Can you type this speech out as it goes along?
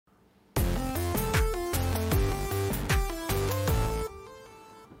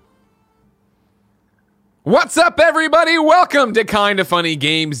What's up, everybody? Welcome to Kinda Funny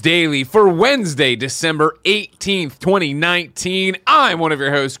Games Daily for Wednesday, December 18th, 2019. I'm one of your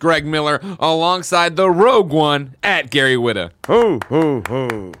hosts, Greg Miller, alongside the rogue one at Gary Whitta. Ho, ho,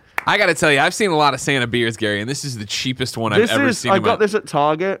 ho. I gotta tell you, I've seen a lot of Santa beers, Gary, and this is the cheapest one I've ever seen. I got this at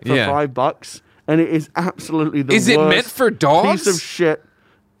Target for $5, and it is absolutely the worst. Is it meant for dogs? Piece of shit.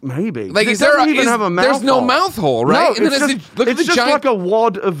 Maybe. Like, it doesn't even have a mouth there's no hole. mouth hole, right? No, and it's just like a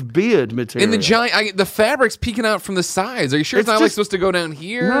wad of beard material. And the giant, the fabric's peeking out from the sides. Are you sure it's not like supposed to go down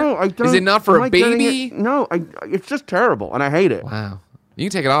here? No, I don't. Is it not for a baby? No, it's just terrible, and I hate it. Wow.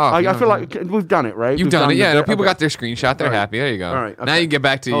 You can take it off. I feel like we've done it, right? You've done it, yeah. People got their screenshot. They're happy. There you go. All right. Okay. Now you can get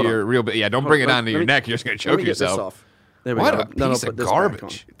back to your real... Yeah, don't bring it onto your neck. You're just going to choke yourself. Get this off. There we What go. a piece of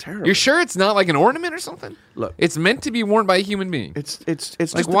garbage. Terrible. You're sure it's not like an ornament or something? Look. It's meant to be worn by a human being. It's like,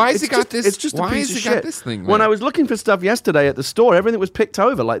 just why has it got this? It's just why a piece has of it got shit. this thing? When man? I was looking for stuff yesterday at the store, everything was picked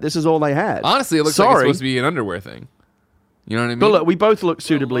over. Like, this is all they had. Honestly, it looks like it's supposed to be an underwear thing. You know what I mean? But look, we both look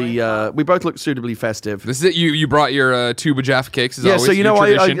suitably. Festive. This is it. You brought your tube of Jaffa cakes. As always, so you know,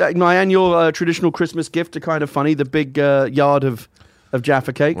 tradition. my annual traditional Christmas gift to Kind of Funny, the big yard of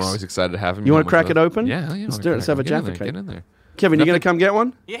Jaffa cakes. We're always excited to have them. You want to crack it open? Yeah. Let's do it. Let's have a Jaffa cake. Get in there. Kevin, you gonna come get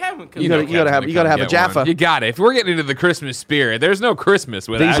one? Yeah, you gotta have a Jaffa. You got it. If we're getting into the Christmas spirit, there's no Christmas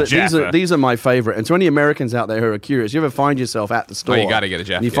without Jaffa. These are my favorite. And to any Americans out there who are curious, you ever find yourself at the store? You got to get a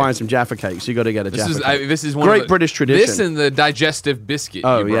Jaffa. And you cake. find some Jaffa cakes. You got to get a Jaffa. Cake. This is one great of the, British tradition. This and the digestive biscuit.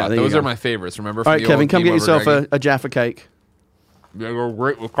 Oh you yeah, those are my favorites. Remember? All right, Kevin, come get yourself a Jaffa cake. They go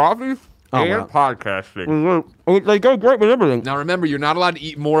great with coffee. And podcasting. They go great with everything. Now remember, you're not allowed to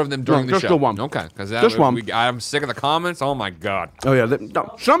eat more of them during the show. Just the one. Okay, because just one. I'm sick of the comments. Oh my god. Oh yeah.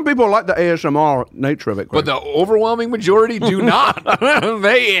 Some people like the ASMR nature of it, but the overwhelming majority do not.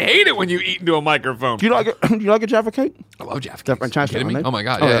 They hate it when you eat into a microphone. Do you like it? Do you like a Jaffa cake? I love Jaffa They're cakes. fantastic. Are you kidding me? Oh my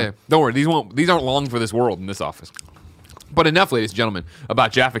god. Oh, yeah. Don't worry. These aren't long for this world in this office. But enough, ladies and gentlemen,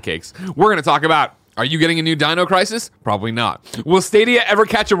 about Jaffa cakes. We're going to talk about: are you getting a new Dino Crisis? Probably not. Will Stadia ever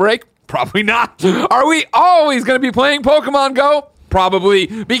catch a break? Probably not. Are we always going to be playing Pokemon Go?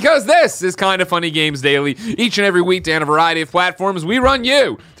 Probably, because this is Kinda Funny Games Daily. Each and every weekday on a variety of platforms, we run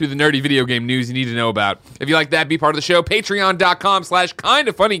you through the nerdy video game news you need to know about. If you like that, be part of the show.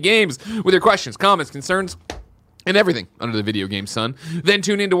 Patreon.com/KindaFunnyGames with your questions, comments, concerns, and everything under the video game sun. Then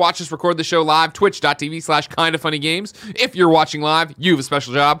tune in to watch us record the show live, twitch.tv/KindaFunnyGames. If you're watching live, you have a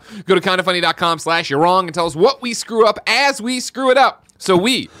special job. Go to KindaFunny.com/you're wrong and tell us what we screw up as we screw it up, so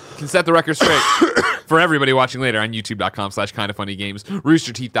we can set the record straight for everybody watching later on youtube.com/KindaFunnyGames,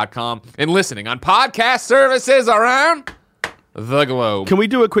 roosterteeth.com, and listening on podcast services around the globe. Can we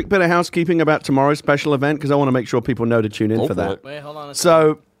do a quick bit of housekeeping about tomorrow's special event? Because I want to make sure people know to tune in for that. Wait, hold on a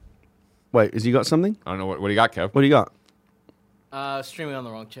second. So, wait, has you got something? I don't know. What do you got, Kev? What do you got? Streaming on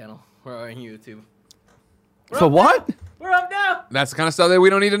the wrong channel. We're on YouTube. For what? We're up now. That's the kind of stuff that we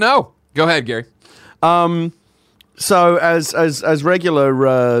don't need to know. Go ahead, Gary. So, as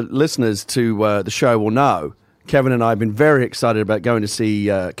regular listeners to the show will know, Kevin and I have been very excited about going to see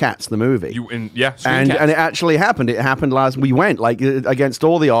Cats, the movie. And it actually happened. It happened last. We went against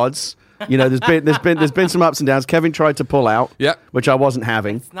all the odds. You know, there's been some ups and downs. Kevin tried to pull out, which I wasn't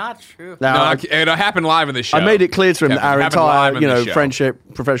having. It's not true. No, it happened live in the show. I made it clear to him that our entire, show. friendship,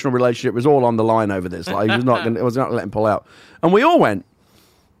 professional relationship was all on the line over this. Like, he was not going to let him pull out, and we all went.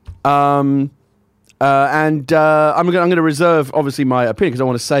 I'm going to reserve, obviously, my opinion because I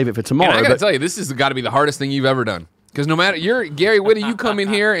want to save it for tomorrow. And I got to tell you, this has got to be the hardest thing you've ever done. Because no matter, you're Gary Whitta, you come in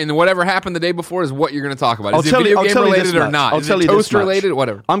here and whatever happened the day before is what you're going to talk about. Is it video game related or not? Is it toaster related?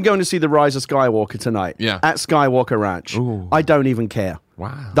 Whatever. I'm going to see The Rise of Skywalker tonight. Yeah. At Skywalker Ranch. Ooh. I don't even care.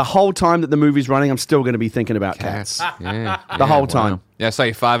 Wow. The whole time that the movie's running, I'm still going to be thinking about cats. The whole time. Wow. Yeah, I saw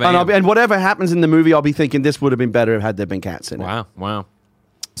you 5 a.m. And whatever happens in the movie, I'll be thinking this would have been better had there been cats in it. Wow.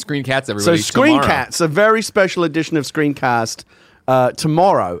 Screen Cats, everybody. So Screen Cats, a very special edition of Screencast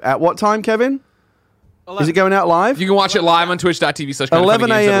tomorrow. At what time, Kevin? 11. Is it going out live? You can watch it live on twitch.tv/KindaFunnyGames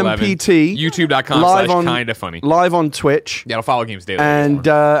 11 a.m. PT. YouTube.com/KindaFunny. Live on Twitch. Yeah, it'll follow Games Daily. And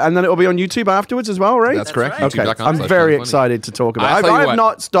then it'll be on YouTube afterwards as well, right? That's correct. Right. Okay. I'm very excited to talk about it. I have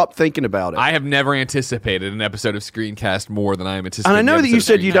not stopped thinking about it. I have never anticipated an episode of Screencast more than I am anticipating. And I know that you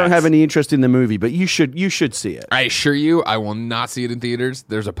said you don't have any interest in the movie, but you should see it. I assure you, I will not see it in theaters.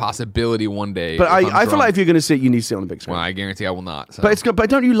 There's a possibility one day. But I feel like if you're going to see it, you need to see it on the big screen. Well, I guarantee I will not. So. But it's good. But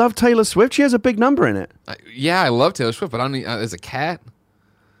don't you love Taylor Swift? She has a big number in it. Yeah, I love Taylor Swift, but I don't. As a cat,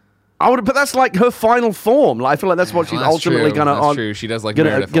 but that's like her final form. Like, I feel like that's what she's ultimately going to. That's true. She does like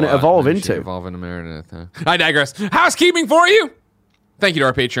going to evolve into. Evolve into Meredith. Huh? I digress. Housekeeping for you. Thank you to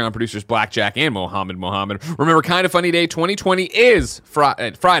our Patreon producers, Blackjack and Mohammed. Remember, Kinda Funny Day 2020 is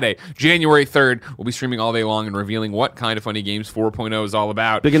Friday, January 3rd. We'll be streaming all day long and revealing what Kinda Funny Games 4.0 is all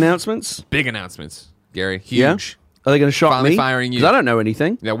about. Big announcements? Big announcements, Gary. Huge. Yeah? Are they going to shock Finally me? firing you. 'Cause I don't know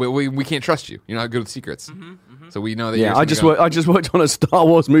anything. Yeah, we can't trust you. You're not good with secrets. So we know that Yeah, I just worked on a Star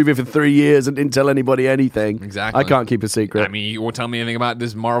Wars movie for 3 years and didn't tell anybody anything. Exactly. I can't keep a secret. I mean, you won't tell me anything about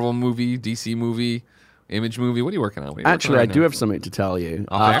this Marvel movie, DC movie, Image movie. What are you working on? Actually, I do have something to tell you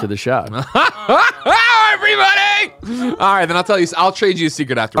after the show. Everybody! All right, then I'll tell you. I'll trade you a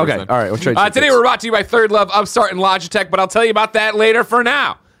secret afterwards. Okay, then. all right, we'll trade Today we're brought to you by Third Love, Upstart, and Logitech, but I'll tell you about that later. For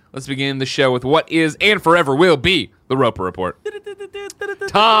now, let's begin the show with what is and forever will be the Roper Report.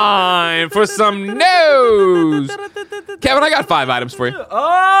 Time for some news. Kevin, I got 5 items for you.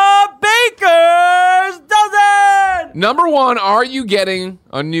 Baker's dozen. Number 1, are you getting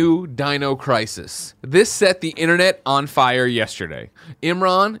a new Dino Crisis? This set the internet on fire yesterday.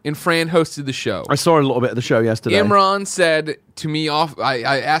 Imran and Fran hosted the show. I saw a little bit of the show yesterday. Imran said to me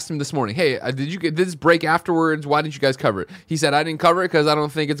I asked him this morning, hey, did this break afterwards? Why didn't you guys cover it? He said, I didn't cover it because I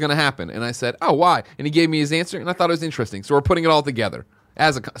don't think it's going to happen. And I said, oh, why? And he gave me his answer, and I thought it was interesting. So we're putting it all together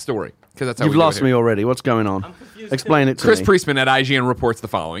as a story. Because that's how You've lost me already. What's going on? I'm confused. Explain it to Chris me. Priestman at IGN reports the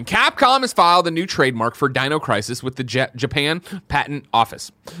following. Capcom has filed a new trademark for Dino Crisis with the Japan Patent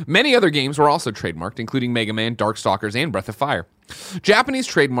Office. Many other games were also trademarked, including Mega Man, Darkstalkers, and Breath of Fire. Japanese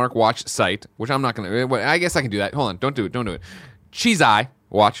trademark watch site, which I'm not going to... I guess I can do that. Hold on. Don't do it. Cheese-Eye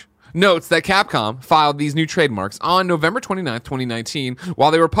Watch notes that Capcom filed these new trademarks on November 29th, 2019,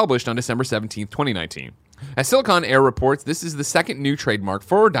 while they were published on December 17th, 2019. As Silicon Air reports, this is the second new trademark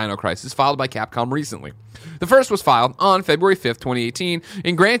for Dino Crisis filed by Capcom recently. The first was filed on February 5th, 2018,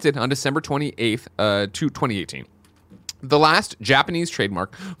 and granted on December 28th, 2018. The last Japanese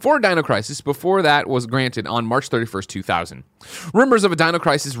trademark for Dino Crisis before that was granted on March 31st, 2000. Rumors of a Dino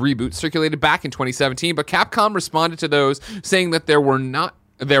Crisis reboot circulated back in 2017, but Capcom responded to those, saying that there were not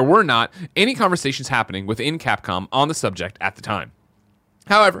any conversations happening within Capcom on the subject at the time.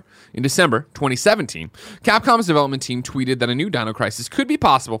 However, in December 2017, Capcom's development team tweeted that a new Dino Crisis could be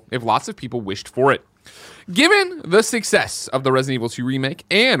possible if lots of people wished for it. Given the success of the Resident Evil 2 remake,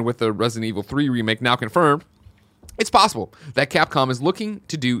 and with the Resident Evil 3 remake now confirmed, it's possible that Capcom is looking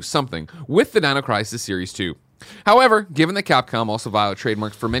to do something with the Dino Crisis Series 2. However, given that Capcom also violated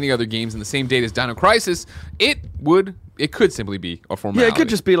trademarks for many other games in the same date as Dino Crisis, it could simply be a formality. Yeah, it could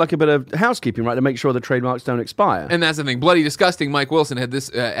just be like a bit of housekeeping, right, to make sure the trademarks don't expire. And that's the thing. Bloody Disgusting, Mike Wilson had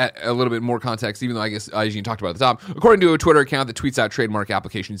this at a little bit more context, even though I guess IGN talked about it at the top. According to a Twitter account that tweets out trademark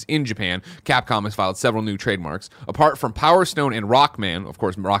applications in Japan, Capcom has filed several new trademarks. Apart from Power Stone and Rockman, of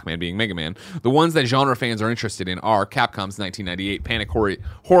course, Rockman being Mega Man, the ones that genre fans are interested in are Capcom's 1998 Panic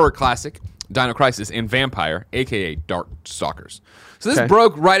horror classic, Dino Crisis, and Vampire, a.k.a. Darkstalkers. So this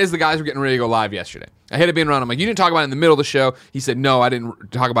broke right as the guys were getting ready to go live yesterday. I hit a bin around. I'm like, you didn't talk about it in the middle of the show. He said, no, I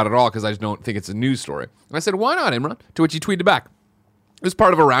didn't talk about it at all because I just don't think it's a news story. And I said, why not, Imran? To which he tweeted back. It was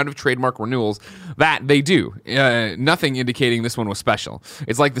part of a round of trademark renewals that they do. Nothing indicating this one was special.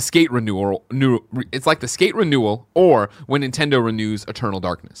 It's like the skate renewal. It's like the skate renewal, or when Nintendo renews Eternal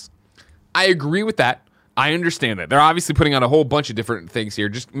Darkness. I agree with that. I understand that. They're obviously putting out a whole bunch of different things here,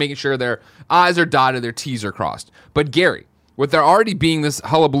 just making sure their I's are dotted, their T's are crossed. But Gary, with there already being this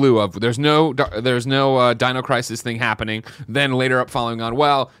hullabaloo of there's no Dino Crisis thing happening, then later up following on,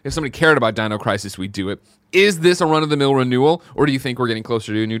 well, if somebody cared about Dino Crisis, we'd do it. Is this a run-of-the-mill renewal, or do you think we're getting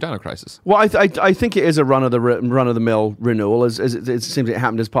closer to a new Dino Crisis? Well, I think it is a run-of-the-mill renewal. As it seems it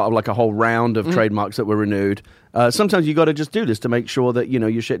happened as part of like a whole round of trademarks that were renewed. Sometimes you got to just do this to make sure that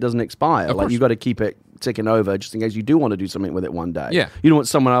your shit doesn't expire. Like you got to keep it ticking over just in case you do want to do something with it one day. Yeah. You don't want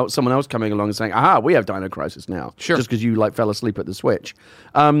someone else coming along and saying, "Aha, we have Dino Crisis now." Sure. Just because you fell asleep at the Switch.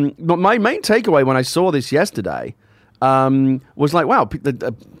 But my main takeaway when I saw this yesterday. Was like, wow,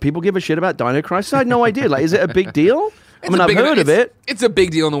 people give a shit about Dino Crisis? I had no idea. Like, is it a big deal? I've heard of it. It's a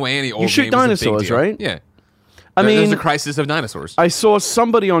big deal in the way any old You shoot game is a big dinosaurs, deal. right? Yeah. There's a crisis of dinosaurs. I saw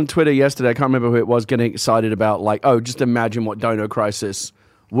somebody on Twitter yesterday, I can't remember who it was, getting excited about, just imagine what Dino Crisis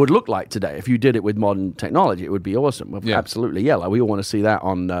would look like today. If you did it with modern technology, it would be awesome. Well, absolutely, yeah. We all want to see that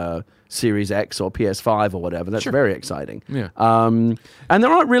on Series X or PS5 or whatever. That's very exciting. Yeah. And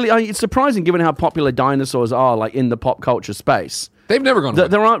there aren't really... it's surprising given how popular dinosaurs are, in the pop culture space. They've never gone away.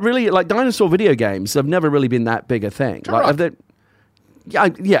 There aren't really... dinosaur video games have never really been that big a thing. I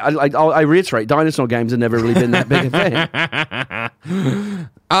reiterate, dinosaur games have never really been that big a thing.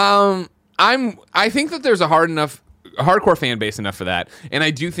 I think that there's a hard enough hardcore fan base enough for that. And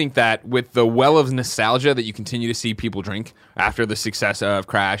I do think that with the well of nostalgia that you continue to see people drink after the success of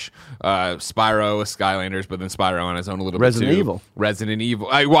Crash, Spyro, Skylanders, but then Spyro on his own a little bit too. Resident Evil.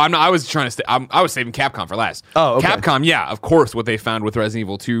 I was saving Capcom for last. Oh, okay. Capcom, yeah, of course, what they found with Resident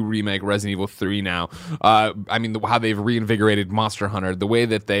Evil 2 remake, Resident Evil 3 now. I mean, how they've reinvigorated Monster Hunter, the way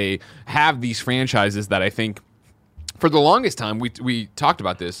that they have these franchises that I think for the longest time, we talked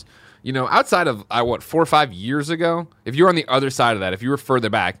about this, outside of, 4 or 5 years ago, if you were on the other side of that, if you were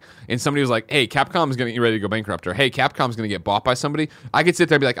further back and somebody was like, hey, Capcom's going to get ready to go bankrupt, or hey, Capcom's going to get bought by somebody, I could sit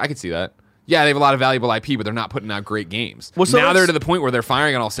there and be like, I could see that. Yeah, they have a lot of valuable IP, but they're not putting out great games. Well, so now they're to the point where they're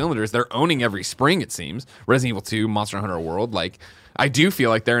firing on all cylinders. They're owning every spring, it seems. Resident Evil 2, Monster Hunter World. Like, I do feel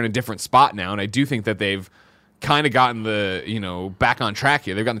like they're in a different spot now, and I do think that they've kind of gotten the, back on track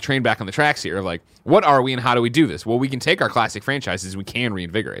here. They've gotten the train back on the tracks here of like, what are we and how do we do this? Well, we can take our classic franchises, we can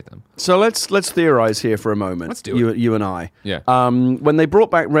reinvigorate them. So let's theorize here for a moment. Let's do it. You and I. Yeah. When they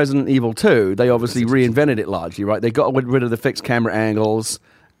brought back Resident Evil 2, they obviously reinvented it largely, right? They got rid of the fixed camera angles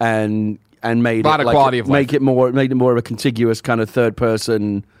and made a lot it of quality of life. made it more of a contiguous kind of third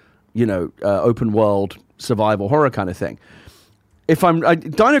person, open world survival horror kind of thing.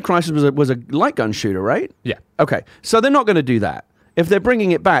 Dino Crisis was a light gun shooter, right? Yeah. Okay, so they're not going to do that. If they're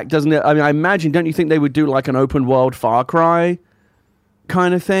bringing it back, doesn't it? I mean, I imagine. Don't you think they would do like an open world Far Cry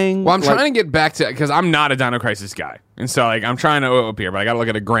kind of thing? Well, I'm trying to get back to, because I'm not a Dino Crisis guy, and so like I'm trying to up here, but I got to look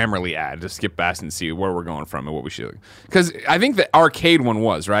at a Grammarly ad to skip past and see where we're going from and what we should. Because I think the arcade one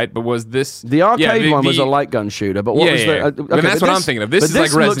was right, but was this the arcade one was a light gun shooter? But what was the? Okay, and that's what I'm thinking of. This is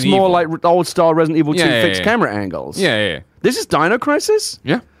like looks Resident Evil. more like old style Resident Evil 2 fixed camera angles. Yeah. This is Dino Crisis?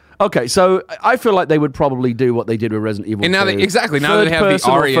 Yeah. Okay, so I feel like they would probably do what they did with Resident Evil 2. And now now that they have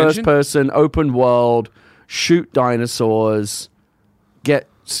the RE engine. First person, open world, shoot dinosaurs, get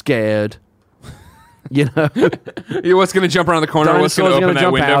scared. What's going to jump around the corner? What's going to open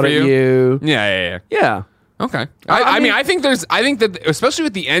that window for you? Yeah. Okay. I think that especially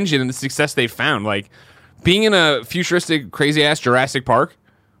with the engine and the success they've found, like being in a futuristic, crazy ass Jurassic Park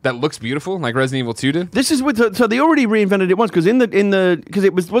that looks beautiful, like Resident Evil 2 did. This is so they already reinvented it once because because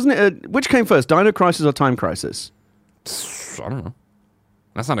it wasn't it which came first, Dino Crisis or Time Crisis? I don't know.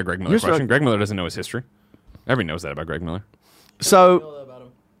 That's not a Greg Miller question. Greg Miller doesn't know his history. Everybody knows that about Greg Miller. So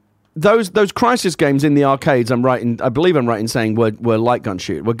those Crisis games in the arcades, I believe I'm right in saying were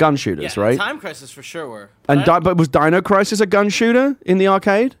gun shooters, right? Time Crisis for sure were. But was Dino Crisis a gun shooter in the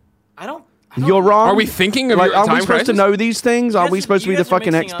arcade? I don't You're wrong. Are we thinking of Aren't Time we supposed Crisis? to know these things? Are we supposed to be the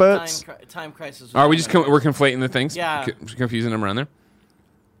fucking experts? Time Crisis. Are we just we're conflating the things? Yeah. Confusing them around there?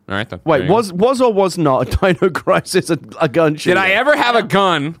 All right, then. Wait, was or was not Dino Crisis a gun shooter? Did I ever have a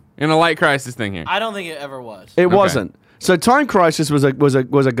gun in a Light Crisis thing here? I don't think it ever was. It wasn't. So Time Crisis was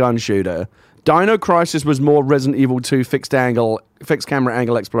a gun shooter. Dino Crisis was more Resident Evil 2 fixed camera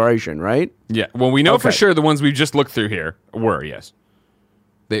angle exploration, right? Yeah. Well, we know for sure the ones we just looked through here were, yes.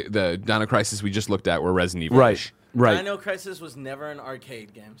 The Dino Crisis we just looked at were Resident Evil. Right. Dino Crisis was never an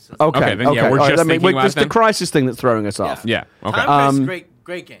arcade game. So Okay, then yeah, we're just thinking about it's the Crisis thing that's throwing us off. Yeah. Okay. Time Crisis,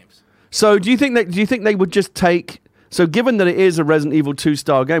 great games. So do you think they would just take? So given that it is a Resident Evil 2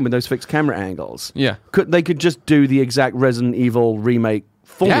 style game with those fixed camera angles, they could just do the exact Resident Evil remake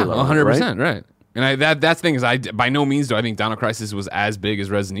formula? Yeah, 100%, right. And that's the thing is, by no means do I think Dino Crisis was as big as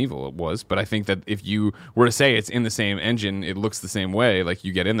Resident Evil was, but I think that if you were to say it's in the same engine, it looks the same way, like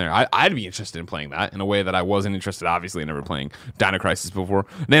you get in there, I'd be interested in playing that in a way that I wasn't interested, obviously, in ever playing Dino Crisis before.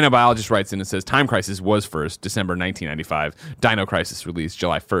 Nanobiologist writes in and says, Time Crisis was first, December 1995. Dino Crisis released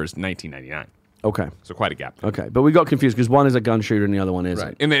July 1st, 1999. Okay. So quite a gap. Okay, but we got confused because one is a gun shooter and the other one isn't.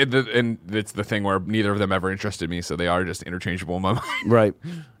 Right. And it's the thing where neither of them ever interested me, so they are just interchangeable in my mind. Right.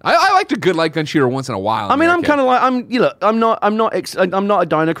 I liked a good light gun shooter once in a while. I mean, I'm kind of like I'm not a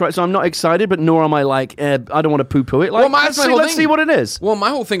Dino Crisis, so I'm not excited, but nor am I like I don't want to poo-poo it. Like, well, let's see what it is. Well, my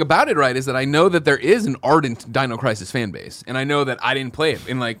whole thing about it, right, is that I know that there is an ardent Dino Crisis fan base, and I know that I didn't play it.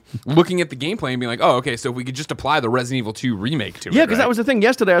 And like looking at the gameplay and being like, oh, okay, so if we could just apply the Resident Evil 2 remake to it. Yeah, because that was the thing.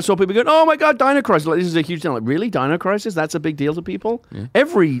 Yesterday, I saw people going, "Oh my god, Dino Crisis! Like, this is a huge deal." Like, really, Dino Crisis? That's a big deal to people. Yeah.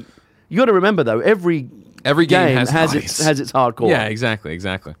 You got to remember though, every game has its hardcore. Yeah,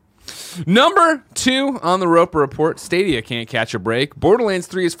 exactly. Number 2 on the Roper Report, Stadia can't catch a break. Borderlands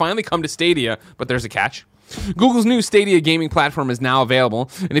 3 has finally come to Stadia, but there's a catch. Google's new Stadia gaming platform is now available,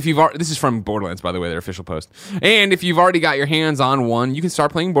 and if this is from Borderlands, by the way, their official post. And if you've already got your hands on one, you can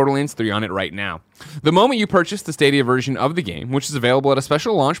start playing Borderlands 3 on it right now. The moment you purchase the Stadia version of the game, which is available at a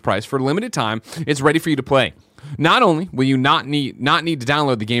special launch price for a limited time, it's ready for you to play. Not only will you not need to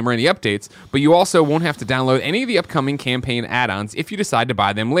download the game or any updates, but you also won't have to download any of the upcoming campaign add-ons if you decide to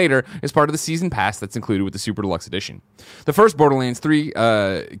buy them later as part of the season pass that's included with the Super Deluxe Edition. The first Borderlands 3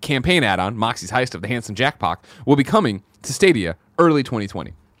 campaign add-on, Moxie's Heist of the Handsome Jackpot, will be coming to Stadia early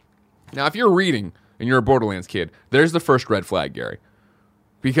 2020. Now, if you're reading and you're a Borderlands kid, there's the first red flag, Gary.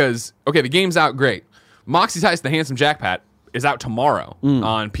 Because, okay, the game's out great. Moxie's Heist, the Handsome Jackpot, is out tomorrow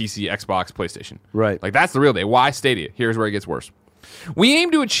on PC, Xbox, PlayStation. Right. Like, that's the real day. Why Stadia? Here's where it gets worse. We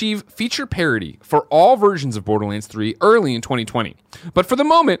aim to achieve feature parity for all versions of Borderlands 3 early in 2020. But for the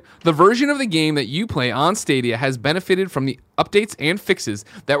moment, the version of the game that you play on Stadia has benefited from the updates and fixes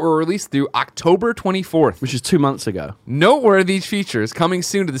that were released through October 24th. Which is 2 months ago. Noteworthy features coming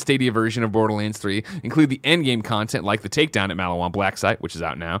soon to the Stadia version of Borderlands 3 include the endgame content like the takedown at Malawan Black Site, which is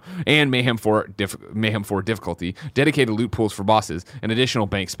out now, and Mayhem 4 difficulty, dedicated loot pools for bosses, and additional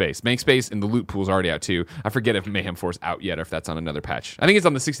bank space. Bank space and the loot pool is already out too. I forget if Mayhem 4 is out yet or if that's on another patch. I think it's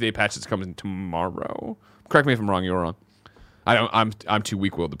on the 60-day patch that's coming tomorrow. Correct me if I'm wrong. You're wrong. I'm too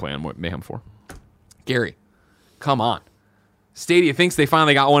weak-willed to play on Mayhem 4. Gary, come on. Stadia thinks they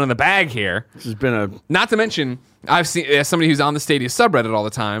finally got one in the bag here. This has been a... Not to mention, I've seen, as somebody who's on the Stadia subreddit all the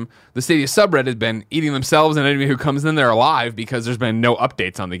time, the Stadia subreddit has been eating themselves and anybody who comes in there alive because there's been no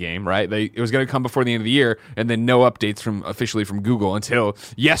updates on the game, right? It was going to come before the end of the year, and then no updates officially from Google until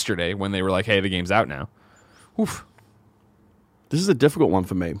yesterday when they were like, hey, the game's out now. Oof. This is a difficult one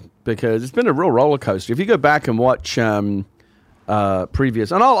for me because it's been a real roller coaster. If you go back and watch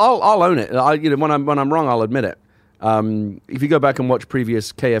previous, and I'll own it. When I'm wrong, I'll admit it. If you go back and watch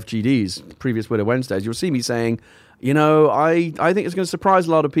previous KFGDs, previous Winter Wednesdays, you'll see me saying, I think it's going to surprise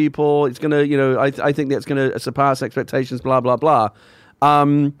a lot of people. It's going to, I think that's going to surpass expectations. Blah blah blah.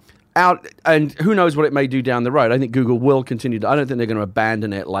 And who knows what it may do down the road. I think Google will continue to. I don't think they're going to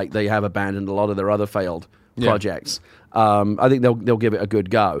abandon it like they have abandoned a lot of their other failed projects. I think they'll give it a good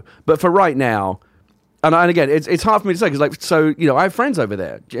go. But for right now, and again, it's hard for me to say because I have friends over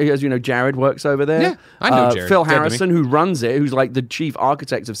there. As you know, Jared works over there. Yeah, I know Jared. Phil Harrison, who runs it, who's like the chief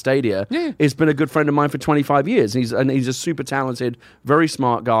architect of Stadia, has been a good friend of mine for 25 years. He's a super talented, very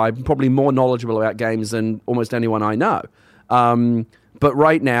smart guy, probably more knowledgeable about games than almost anyone I know. But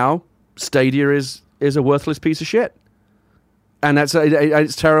right now, Stadia is a worthless piece of shit. And it's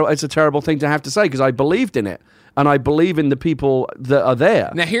terrible. It's a terrible thing to have to say because I believed in it, and I believe in the people that are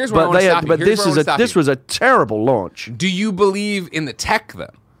there. Now here's where I want to stop you. But this was a terrible launch. Do you believe in the tech though?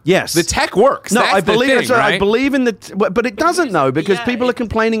 Yes, the tech works. No, that's I believe the thing, right? I believe in but it doesn't though because people are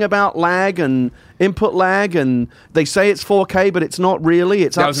complaining about lag and input lag, and they say it's 4K, but it's not really.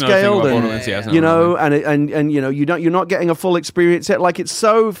 It's upscaled, and you're not getting a full experience yet. Like it's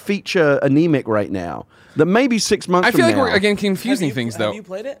so feature anemic right now that maybe 6 months. I feel like now, we're again confusing things though. Have you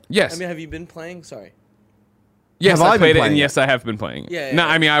played it? Yes. I mean, have you been playing? Sorry. Yes, I played it, and yes, I have been playing it. Yeah. No,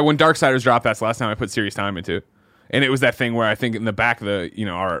 I mean, when Darksiders dropped, that's the last time I put serious time into it. And it was that thing where I think in the back of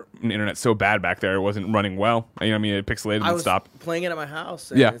our internet's so bad back there, it wasn't running well. It pixelated and stopped. I was playing it at my house,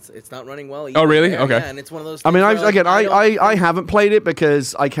 and it's not running well either. Oh, really? Yeah, okay. Yeah, and it's one of those I mean, things I haven't played it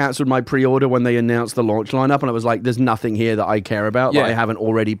because I cancelled my pre-order when they announced the launch lineup, and I was like, there's nothing here that I care about that I haven't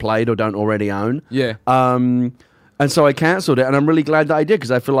already played or don't already own. Yeah. And so I cancelled it, and I'm really glad that I did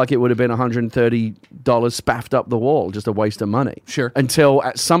because I feel like it would have been $130 spaffed up the wall, just a waste of money. Sure. Until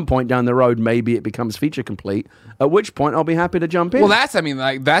at some point down the road, maybe it becomes feature complete, at which point I'll be happy to jump in. Well, that's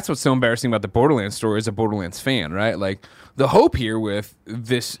what's so embarrassing about the Borderlands story as a Borderlands fan, right? Like, the hope here with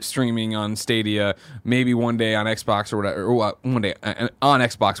this streaming on Stadia, maybe one day on Xbox or whatever, or one day on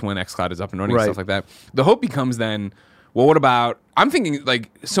Xbox when xCloud is up and running and stuff like that, the hope becomes then, well, what about... I'm thinking,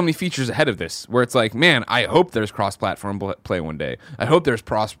 like, so many features ahead of this, where it's like, man, I hope there's cross-platform play one day. I hope there's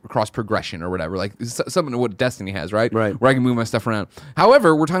cross-progression or whatever, like, something of what Destiny has, right? Right. Where I can move my stuff around.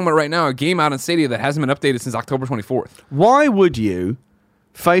 However, we're talking about right now a game out on Stadia that hasn't been updated since October 24th. Why would you,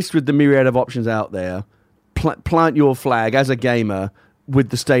 faced with the myriad of options out there, plant your flag as a gamer with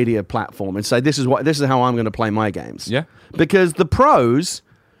the Stadia platform and say, this is how I'm going to play my games? Yeah. Because the pros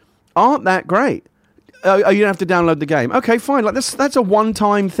aren't that great. You don't have to download the game. Okay, fine. Like that's a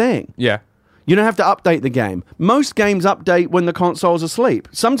one-time thing. Yeah. You don't have to update the game. Most games update when the console's asleep.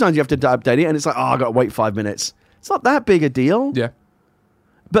 Sometimes you have to update it, and it's like, I got to wait 5 minutes. It's not that big a deal. Yeah.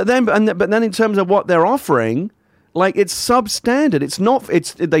 But then in terms of what they're offering, like it's substandard. It's not.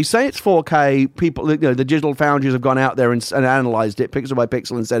 They say it's 4K. People, the digital foundries have gone out there and analyzed it pixel by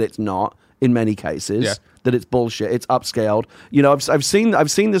pixel and said it's not. In many cases, that it's bullshit. It's upscaled. I've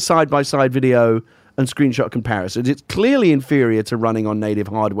seen the side by side video and screenshot comparisons. It's clearly inferior to running on native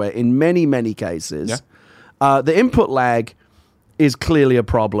hardware in many, many cases. Yeah. The input lag is clearly a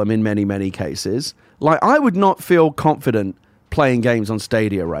problem in many, many cases. Like, I would not feel confident playing games on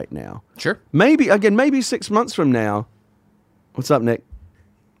Stadia right now. Sure. Maybe 6 months from now. What's up, Nick?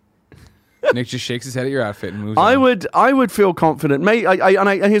 Nick just shakes his head at your outfit and moves I on. I would feel confident.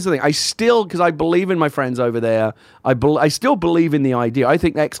 And here's the thing. I still, because I believe in my friends over there, I still believe in the idea. I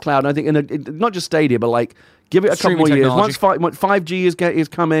think xCloud, I think, not just Stadia, but like, give it a couple more years. Once 5G is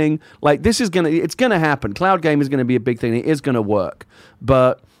coming, like, it's going to happen. Cloud game is going to be a big thing. It is going to work.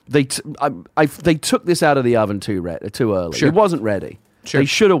 But they took this out of the oven too early. Sure. It wasn't ready. Sure. They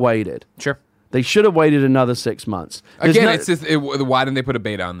should have waited. Sure. They should have waited another 6 months. Again, why didn't they put a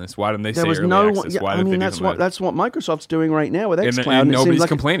beta on this? Why didn't they say early access? Why didn't they do something like that? That's what Microsoft's doing right now with xCloud. And nobody's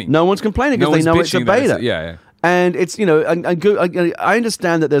complaining. No one's complaining because they know it's a beta. Yeah. And it's, I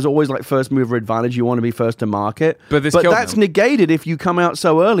understand that there's always like first mover advantage. You want to be first to market. But that's negated if you come out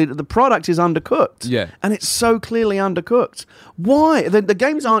so early that the product is undercooked. Yeah. And it's so clearly undercooked. Why? The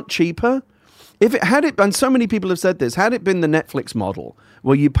games aren't cheaper. And so many people have said this, had it been the Netflix model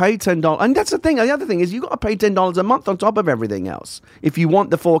where you pay $10, and that's the thing. The other thing is you got to pay $10 a month on top of everything else if you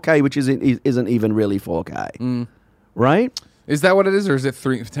want the 4K, which isn't even really 4K, right? Is that what it is, or is it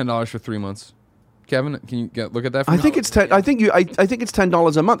 $10 for 3 months? Kevin, can you look at that? I think it's I think it's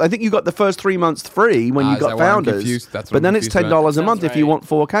 $10 a month. I think you got the first 3 months free when you got Founders, but then it's $10 a month if you want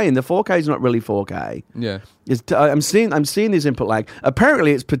 4K, and the 4K is not really 4K. Yeah, I'm seeing this input lag.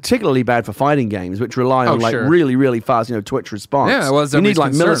 Apparently, it's particularly bad for fighting games, which rely on really, really fast, Twitch response. Yeah, well, you need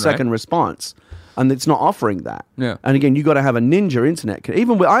like millisecond right? response. And it's not offering that. Yeah. And again, you got to have a Ninja internet.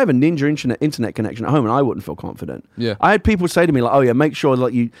 I have a Ninja internet connection at home, and I wouldn't feel confident. Yeah. I had people say to me like, "Oh yeah, make sure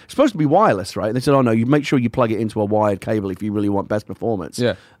that it's supposed to be wireless, right?" And they said, "Oh no, you make sure you plug it into a wired cable if you really want best performance."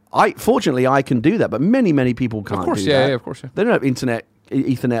 Yeah. Fortunately, I can do that, but many people can't. Of course, do that. Yeah, of course, yeah. They don't have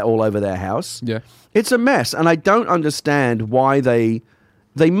Ethernet all over their house. Yeah. It's a mess, and I don't understand why they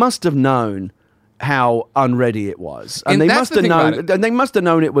must have known how unready it was, and they must have known, and they must have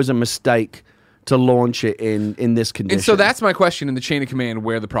known it was a mistake to launch it in this condition. And so that's my question in the chain of command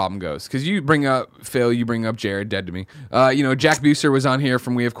where the problem goes. Because you bring up Phil, you bring up Jared, dead to me. Jack Buser was on here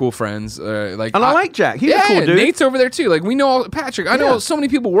from We Have Cool Friends. I like Jack. He's a cool dude. Nate's over there too. Like, we know Patrick. I know so many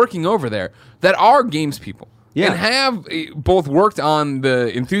people working over there that are games people. Yeah. And have both worked on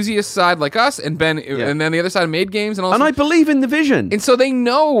the enthusiast side like us and been, and then the other side made games and all. And I believe in the vision. And so they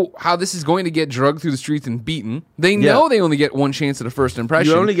know how this is going to get drugged through the streets and beaten. They know they only get one chance at a first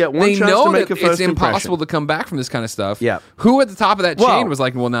impression. You only get one chance to make a first impression. It's impossible to come back from this kind of stuff. Yeah. Who at the top of that chain was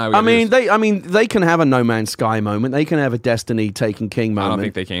like, well, now they can have a No Man's Sky moment. They can have a Destiny taking king moment. I don't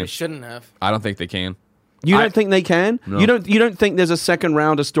think they can. They shouldn't have. I don't think they can. You don't think they can? No. You don't think there's a second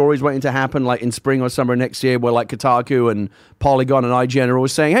round of stories waiting to happen, like in spring or summer next year, where like Kotaku and Polygon and IGN are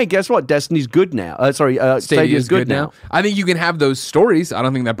always saying, "Hey, guess what? Destiny's good now. Stadia's good now." I think you can have those stories. I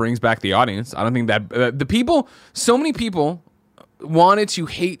don't think that brings back the audience. I don't think that so many people wanted to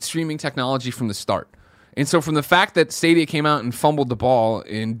hate streaming technology from the start. And so from the fact that Stadia came out and fumbled the ball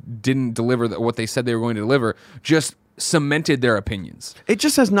and didn't deliver what they said they were going to deliver, just cemented their opinions. It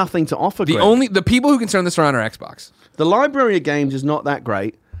just has nothing to offer. The people who can turn this around are Xbox. The library of games is not that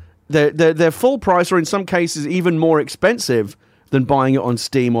great. They're full price, or in some cases even more expensive than buying it on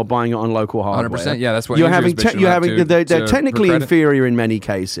Steam or buying it on local hardware. 100%. Yeah, that's what you're having. They're to technically inferior in many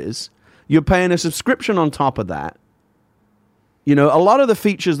cases. You're paying a subscription on top of that. A lot of the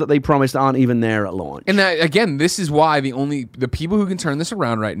features that they promised aren't even there at launch. And that, again, this is why the people who can turn this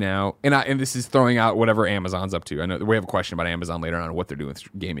around right now, and this is throwing out whatever Amazon's up to. I know we have a question about Amazon later on, what they're doing with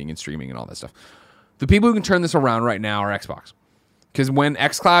gaming and streaming and all that stuff. The people who can turn this around right now are Xbox. Because when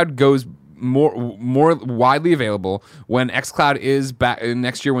xCloud goes more widely available, when xCloud is back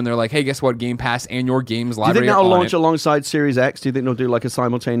next year, when they're like, hey, guess what? Game Pass and your games library. Do you think that'll launch alongside Series X? Do you think they'll do like a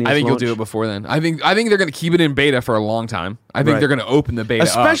simultaneous I think launch? you'll do it before then. I think they're going to keep it in beta for a long time. I think they're going to open the beta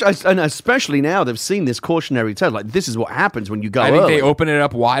up. And especially now they've seen this cautionary tale. Like, this is what happens when you go I think early. they open it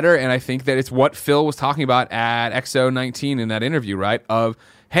up wider, and I think that it's what Phil was talking about at XO19 in that interview, right? Of,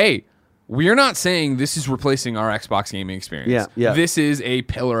 hey, we're not saying this is replacing our Xbox gaming experience. Yeah. This is a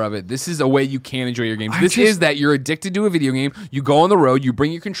pillar of it. This is a way you can enjoy your games. Is that you're addicted to a video game. You go on the road, you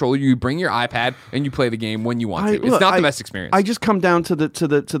bring your controller, you bring your iPad, and you play the game when you want to. It's not the best experience. I just come down to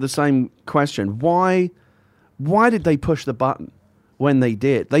the same question. Why did they push the button when they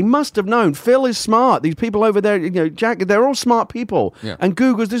did? They must have known. Phil is smart. These people over there, Jack, they're all smart people. Yeah. And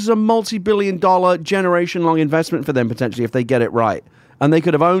this is a multi-billion-dollar generation-long investment for them potentially if they get it right. and they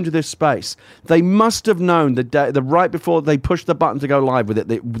could have owned this space. They must have known the right before they pushed the button to go live with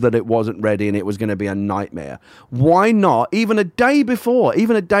it that it wasn't ready and it was going to be a nightmare. Why not, even a day before,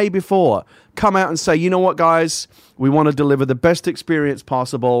 come out and say, you know what, guys, we want to deliver the best experience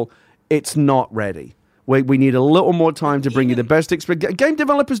possible. It's not ready. We need a little more time to bring you the best experience. Game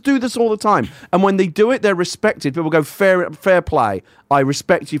developers do this all the time. And when they do it, they're respected. People go, fair play. I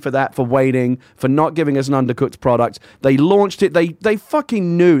respect you for that, for waiting, for not giving us an undercooked product. They launched it. They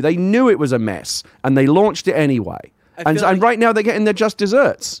fucking knew. They knew it was a mess. And they launched it anyway. And right now they're getting their just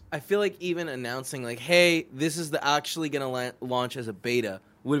desserts. I feel like even announcing, like, hey, this is actually going to launch as a beta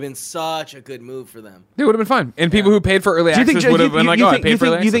would have been such a good move for them. It would have been fun. And people who paid for early access would have been like, I paid for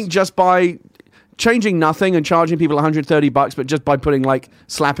early access. You think just by changing nothing and charging people $130, but just by putting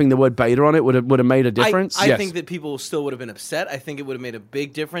slapping the word beta on it would have made a difference? I think that people still would have been upset. I think it would have made a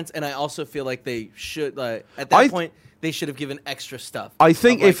big difference, and I also feel like they should at that point they should have given extra stuff. I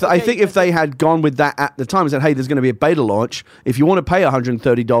think if they had gone with that at the time and said, hey, there's going to be a beta launch. If you want to pay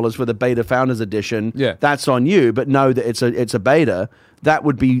 $130 for the beta Founders Edition, that's on you. But know that it's a beta. That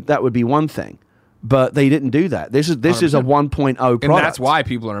would be one thing. But they didn't do that. This is 1.0 product. And that's why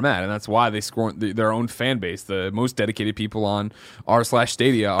people are mad, and that's why they scorn their own fan base. The most dedicated people on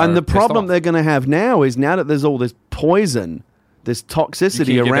r/Stadia are And the problem they're going to have now is now that there's all this poison, this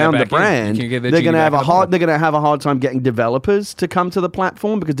toxicity around the brand, they're going to have a hard time getting developers to come to the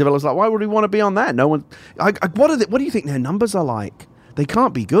platform, because developers are like, why would we want to be on that? No one. What do you think their numbers are like? They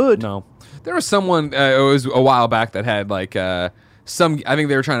can't be good. No, there was someone. It was a while back that had I think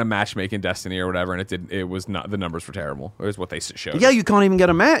they were trying to matchmake in Destiny or whatever, and it was not. The numbers were terrible. It was what they showed. Yeah, you can't even get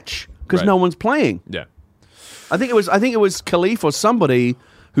a match because no one's playing. Yeah, I think it was Khalif or somebody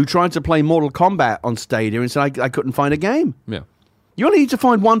who tried to play Mortal Kombat on Stadia and said I couldn't find a game. Yeah, you only need to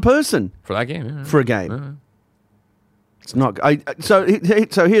find one person for that game. Yeah. For a game. It's not. So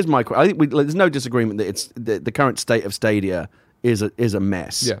here's my question. I think there's no disagreement that it's the current state of Stadia is a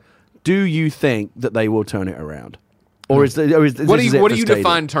mess. Yeah. Do you think that they will turn it around? Or what do you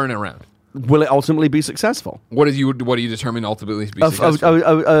define turn it around? Will it ultimately be successful? What do you determine ultimately to be successful?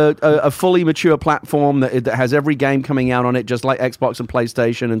 A fully mature platform that has every game coming out on it, just like Xbox and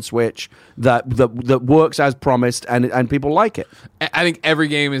PlayStation and Switch, that works as promised and people like it. I think every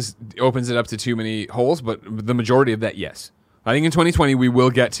game opens it up to too many holes, but the majority of that, yes. I think in 2020 we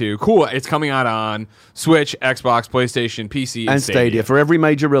will get to cool. It's coming out on Switch, Xbox, PlayStation, PC, and Stadia for every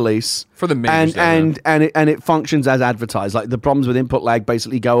major release. For the majors, and it functions as advertised. Like the problems with input lag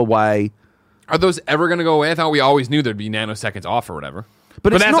basically go away. Are those ever going to go away? I thought we always knew there'd be nanoseconds off or whatever.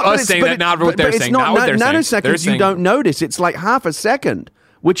 But that's us saying that, not what they're saying. Not what they're saying. Nanoseconds you don't notice. It's like half a second,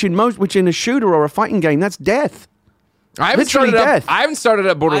 which in a shooter or a fighting game, that's death. I haven't started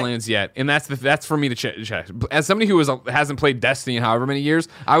up Borderlands yet, and that's for me to check. As somebody who hasn't played Destiny in however many years,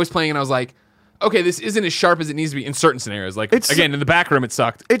 I was playing and I was like, okay, this isn't as sharp as it needs to be in certain scenarios. Like again, in the back room, it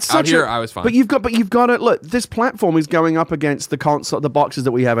sucked. I was fine. But you've got to look. This platform is going up against the console, the boxes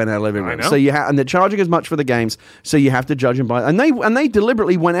that we have in our living room. So and they're charging as much for the games. So you have to judge them by. And they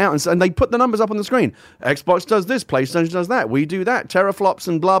deliberately went out and they put the numbers up on the screen. Xbox does this, PlayStation does that. We do that. Teraflops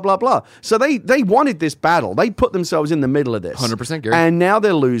and blah blah blah. So they wanted this battle. They put themselves in the middle of this. 100%, Gary. And now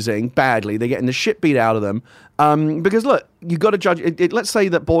they're losing badly. They're getting the shit beat out of them. Because look, you got to judge it. Let's say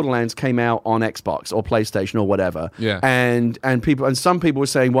that Borderlands came out on Xbox or PlayStation or whatever, and some people were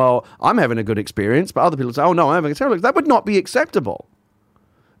saying, "Well, I'm having a good experience," but other people say, "Oh no, I'm having a terrible." That would not be acceptable.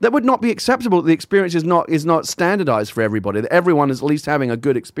 That would not be acceptable. The experience is not standardized for everybody. That everyone is at least having a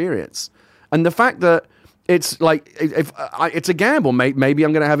good experience, and the fact that it's like it's a gamble. Maybe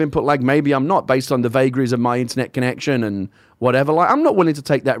I'm going to have input lag. Maybe I'm not, based on the vagaries of my internet connection and whatever. Like, I'm not willing to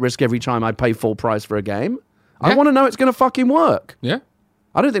take that risk every time I pay full price for a game. I want to know it's going to fucking work. Yeah.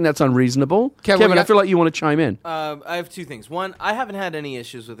 I don't think that's unreasonable. Kevin, I feel like you want to chime in. I have two things. One, I haven't had any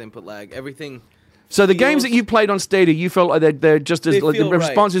issues with input lag. Everything. So the games that you played on Stadia, you felt like they're just as the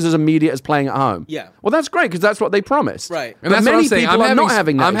response is as immediate as playing at home. Yeah. Well, that's great because that's what they promised. Right. And that's what I'm saying.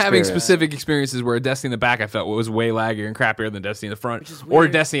 I'm having specific experiences where Destiny in the back I felt was way laggier and crappier than Destiny in the front, or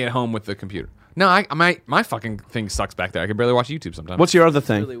Destiny at home with the computer. No, my fucking thing sucks back there. I can barely watch YouTube sometimes. What's your other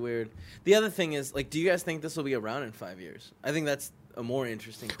thing? It's really weird. The other thing is, do you guys think this will be around in 5 years? I think that's a more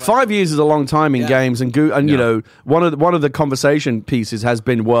interesting question. 5 years is a long time in games, and you know, one of the conversation pieces has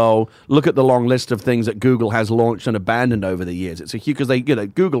been, well, look at the long list of things that Google has launched and abandoned over the years. It's a huge, because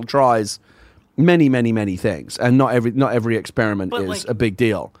Google tries many things, and not every experiment is a big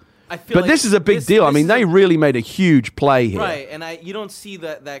deal. But this is a big deal. I mean, they really made a huge play here, right? And you don't see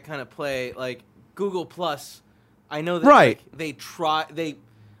that kind of play like Google Plus. I know that they try.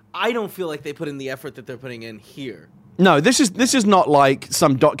 I don't feel like they put in the effort that they're putting in here. No, this is not like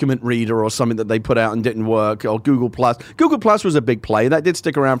some document reader or something that they put out and didn't work, or Google Plus. Google Plus was a big play. That did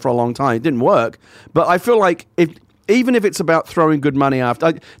stick around for a long time. It didn't work. But I feel like even if it's about throwing good money after,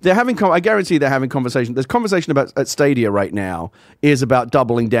 I guarantee they're having conversation. There's conversation about at Stadia right now is about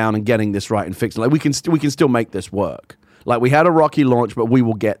doubling down and getting this right and fixing. Like we can still make this work. Like we had a rocky launch, but we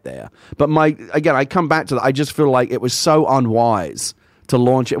will get there. But I come back to that. I just feel like it was so unwise to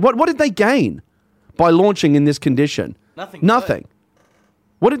launch it. What did they gain by launching in this condition? Nothing.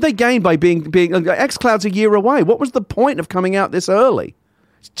 What did they gain by being xCloud's a year away? What was the point of coming out this early?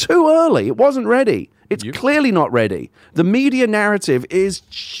 It's too early. It wasn't ready. It's clearly not ready. The media narrative is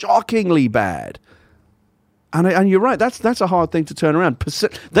shockingly bad. And you're right. That's a hard thing to turn around.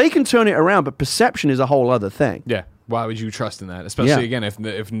 They can turn it around, but perception is a whole other thing. Yeah. Why would you trust in that? Especially, again, if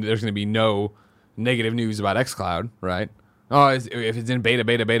there's going to be no negative news about xCloud, right? Oh, if it's in beta,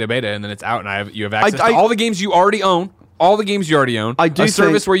 and then it's out, and you have access to all the games you already own. All the games you already own. I do a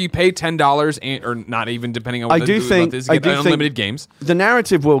service where you pay $10 or not even, depending on what unlimited games. The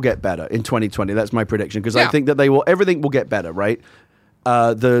narrative will get better in 2020. That's my prediction, because I think that everything will get better, right?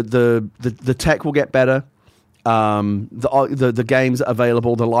 The tech will get better. The games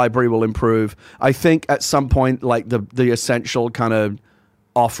available, the library will improve. I think at some point, like the essential kind of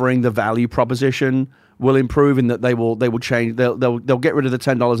offering, the value proposition will improve in that they will change. They'll get rid of the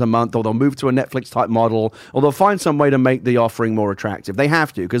 $10 a month, or they'll move to a Netflix type model, or they'll find some way to make the offering more attractive. They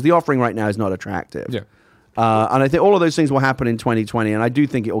have to, because the offering right now is not attractive. Yeah. And I think all of those things will happen in 2020, and I do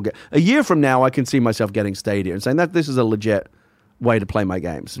think it will get a year from now. I can see myself getting Stadia and saying that this is a legit way to play my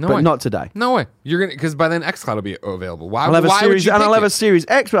games, but not today. No way. You're gonna, because by then xCloud will be available. I'll have a Series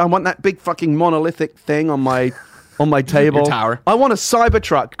X, but I want that big fucking monolithic thing on my table. Your tower. I want a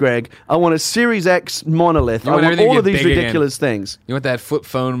Cybertruck, Greg. I want a Series X monolith. I want all of these ridiculous things. You want that flip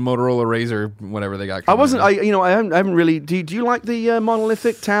phone Motorola Razr, whatever they got. I haven't really. Do you like the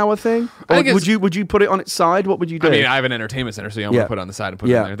monolithic tower thing? Or would you put it on its side? What would you do? I mean, I have an entertainment center, so I'm gonna put it on the side and put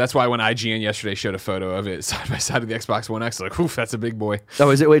it in there. That's why when IGN yesterday showed a photo of it side by side of the Xbox One X, like, oof, that's a big boy.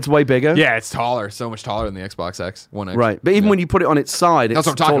 Oh, is it? It's way bigger. Yeah, it's taller, so much taller than the Xbox One X. Right, but even when you put it on its side,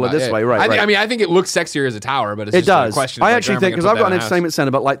 it's taller this way. Right. I mean, I think it looks sexier as a tower, but it does. A question. I actually think, because I've got an entertainment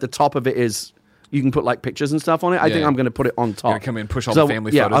center, but like the top of it is, you can put like pictures and stuff on it. I think I'm going to put it on top. You're gonna come in and push all the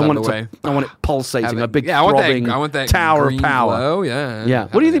family photos out of the way. I want it pulsating, a big throbbing tower of power. Oh yeah.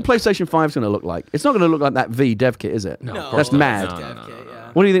 What do you think PlayStation 5 is going to look like? It's not going to look like that V dev kit, is it? No, that's mad.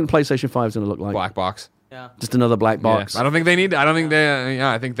 No. What do you think PlayStation 5 is going to look like? Black box. Yeah. Just another black box. Yeah. I don't think they need. I think they're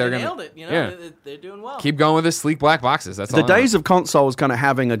they gonna nailed it. You know, they're doing well. Keep going with this sleek black boxes. That's the days of consoles kind of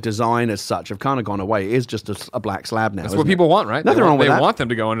having a design as such have kind of gone away. It is just a black slab now. That's what people want, right? Nothing wrong with that. They want them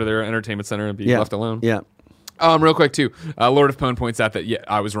to go into their entertainment center and be left alone. Yeah. Real quick too, Lord of Pwn points out that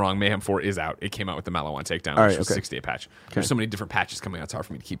I was wrong. Mayhem 4 is out. It came out with the Malawan takedown, which was a 60-day patch. There's so many different patches coming out. It's hard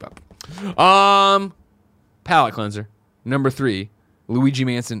for me to keep up. Palette cleanser number 3. Luigi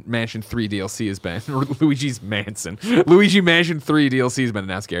Mansion 3 DLC has been Luigi Mansion 3 DLC has been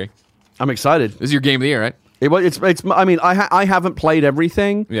announced. Gary, I'm excited. This is your game of the year, right? It's. I mean, I haven't played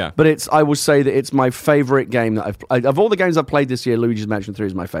everything. Yeah. But I will say that it's my favorite game that of all the games I've played this year. Luigi's Mansion 3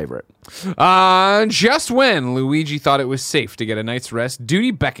 is my favorite. Just when Luigi thought it was safe to get a night's rest, duty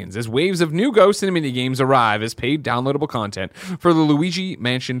beckons as waves of new ghosts and minigames arrive as paid downloadable content for the Luigi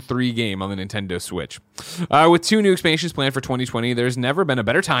Mansion 3 game on the Nintendo Switch. With 2 new expansions planned for 2020, there's never been a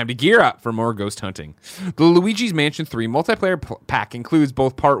better time to gear up for more ghost hunting. The Luigi's Mansion 3 multiplayer pack includes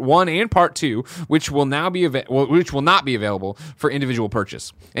both Part 1 and Part 2, which will not be available for individual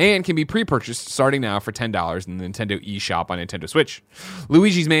purchase, and can be pre-purchased starting now for $10 in the Nintendo eShop on Nintendo Switch.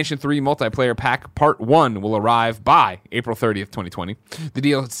 Luigi's Mansion 3 multiplayer pack Part 1 will arrive by April 30th, 2020. The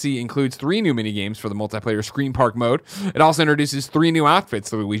DLC includes 3 new minigames for the multiplayer Screen Park mode. It also introduces 3 new outfits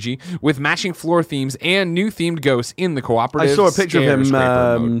for Luigi, with matching floor themes and new themed ghosts in the cooperative. I saw a picture of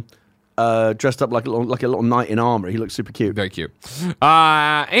him dressed up like a little knight in armor. He looks super cute. Very cute.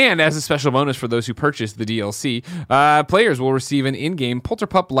 And as a special bonus for those who purchase the DLC, players will receive an in-game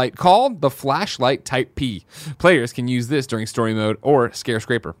Polterpup light called the Flashlight Type P. Players can use this during story mode or Scare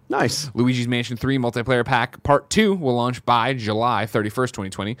Scraper. Nice. Luigi's Mansion 3 multiplayer pack Part 2 will launch by July 31st,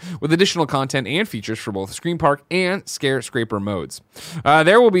 2020, with additional content and features for both Screen Park and Scare Scraper modes.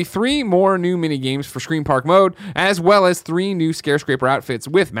 There will be 3 more new mini-games for Screen Park mode, as well as 3 new Scare Scraper outfits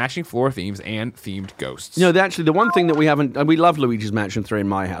with matching floor themes and themed ghosts. You know, actually, the one thing that we haven't, and we love Luigi's Mansion 3 in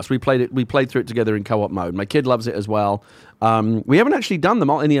my house. We played through it together in co-op mode. My kid loves it as well. We haven't actually done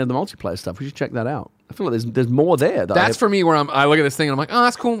any of the multiplayer stuff. We should check that out. I feel like there's more there. That's for me where I look at this thing and I'm like, oh,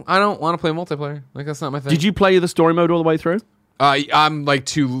 that's cool. I don't want to play multiplayer. Like, that's not my thing. Did you play the story mode all the way through? I'm like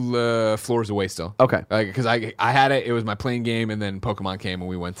 2 floors away still. Okay. Because I had it. It was my playing game, and then Pokemon came, and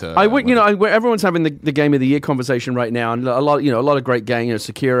we went to. Everyone's having the game of the year conversation right now, and a lot of great games.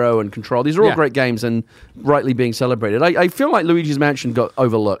 Sekiro and Control. These are all great games and rightly being celebrated. I feel like Luigi's Mansion got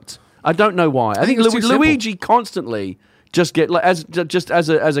overlooked. I don't know why. I think Luigi constantly just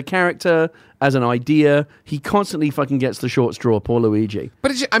as a character, as an idea, he constantly fucking gets the short straw. Poor Luigi.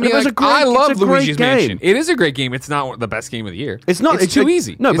 But I love Luigi's Mansion. It is a great game. It's not the best game of the year. It's not. It's too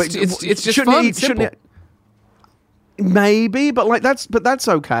easy. No, but it's just fun. It's simple. Maybe, but that's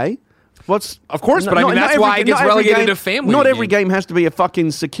okay. Of course, but that's why it gets relegated to family. Not every game has to be a fucking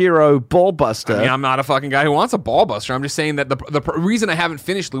Sekiro ball buster. I mean, I'm not a fucking guy who wants a ball buster. I'm just saying that the reason I haven't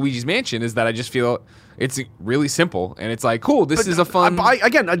finished Luigi's Mansion is that I just feel it's really simple, and it's like, cool, this is a fun...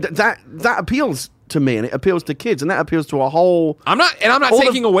 That appeals to me, and it appeals to kids, and that appeals to a whole... I'm not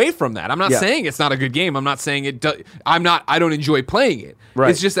taking away from that. I'm not saying it's not a good game. I'm not saying it does... I don't enjoy playing it. Right.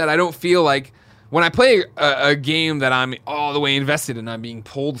 It's just that I don't feel like... When I play a game that I'm all the way invested in, I'm being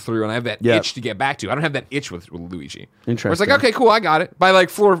pulled through, and I have that itch to get back to. I don't have that itch with Luigi. Interesting. Where it's like, okay, cool, I got it. By like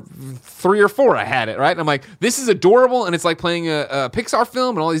floor 3 or 4, I had it, right? And I'm like, this is adorable, and it's like playing a Pixar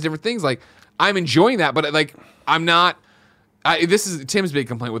film and all these different things. Like, I'm enjoying that, but like, I'm not... this is Tim's big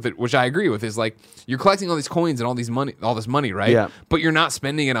complaint with it, which I agree with, is like, you're collecting all these coins and all this money, right? Yeah. But you're not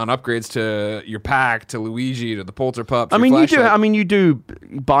spending it on upgrades to your pack, to Luigi, to the Polterpup. You do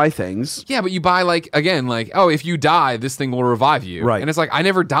buy things. Yeah, but you buy if you die, this thing will revive you. Right. And it's like, I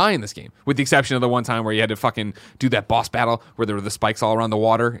never die in this game, with the exception of the one time where you had to fucking do that boss battle where there were the spikes all around the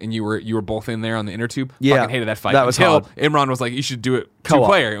water, and you were both in there on the inner tube. Yeah. Fucking hated that fight. That was hard. Imran was like, you should do it Co-op.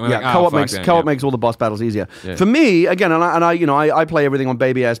 2-player. And we're like, co-op makes all the boss battles easier. Yeah. For me, again, I play everything on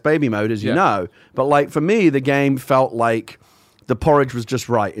baby-ass baby mode, as you know. But like for me, the game felt like the porridge was just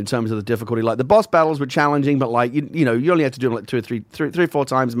right in terms of the difficulty. Like the boss battles were challenging, but like you only have to do them like 2 or 3 or 4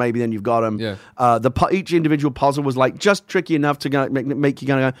 times maybe, then you've got them. Yeah. Each individual puzzle was like just tricky enough to make you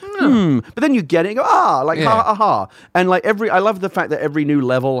kind of go, but then you get it and go ha. And like I love the fact that every new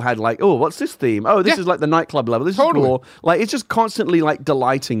level had like, oh, what's this theme? Oh, this is like the nightclub level. This is cool. Like it's just constantly like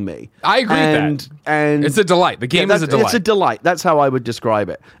delighting me. I agree with that. And it's a delight. The game is a delight. It's a delight. That's how I would describe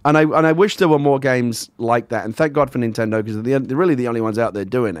it. And I wish there were more games like that. And thank God for Nintendo, because they're really the only ones out there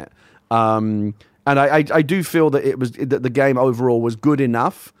doing it. And I do feel that that the game overall was good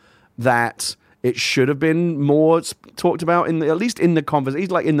enough that it should have been more talked about at least in the conversation,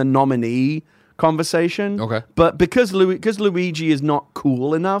 like in the nominee conversation. Okay. But because Luigi is not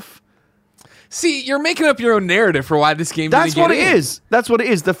cool enough. See, you're making up your own narrative for why this game. That's what it is. That's what it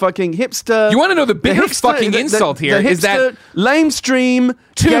is. The fucking hipster. You want to know the biggest fucking insult here is that lamestream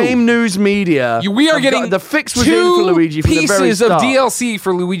game news media. We are getting the fix was in for Luigi from the very pieces of start. DLC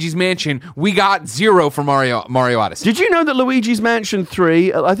for Luigi's Mansion. We got 0 for Mario Odyssey. Did you know that Luigi's Mansion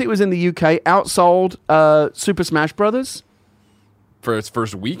 3, I think it was in the UK, outsold Super Smash Brothers? For its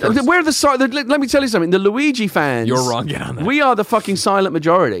first week? Let me tell you something. The Luigi fans. You're wrong. Get on that. We are the fucking silent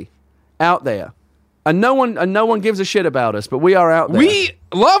majority out there. And no one gives a shit about us, but we are out there. We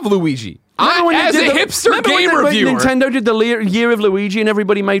love Luigi. As a hipster game reviewer. Nintendo did the year of Luigi and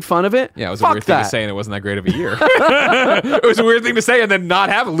everybody made fun of it? Yeah, it was a weird thing to say, and it wasn't that great of a year. It was a weird thing to say and then not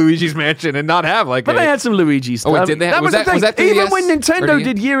have Luigi's Mansion and not have But they had some Luigi stuff. Oh, did they? That was the thing. Was that Even 3DS when Nintendo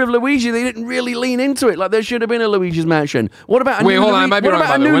did Year of Luigi, they didn't really lean into it. Like there should have been a Luigi's Mansion. What about a Wait, new hold on, I Luigi? might be What wrong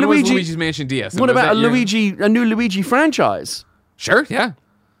about about a new that. When was Luigi? Luigi's Mansion DS? What about a new Luigi franchise? Sure, yeah.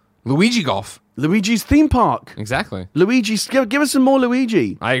 Luigi Golf. Luigi's theme park. Exactly. Luigi's. Give us some more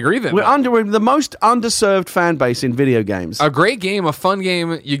Luigi. I agree then. We're the most underserved fan base in video games. A great game, a fun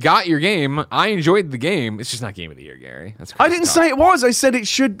game. You got your game. I enjoyed the game. It's just not Game of the Year, Gary. That's I didn't say it was. I said it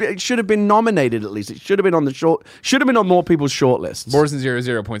should have been nominated at least. It should have been on should have been on more people's shortlists.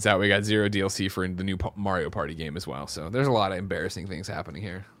 Borzen00 points out we got 0 DLC for the new Mario Party game as well. So there's a lot of embarrassing things happening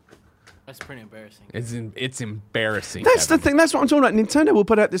here. That's pretty embarrassing. It's embarrassing. That's the thing. That's what I'm talking about. Nintendo will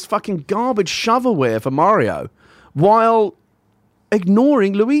put out this fucking garbage shovelware for Mario while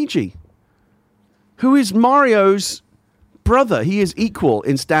ignoring Luigi, who is Mario's brother. He is equal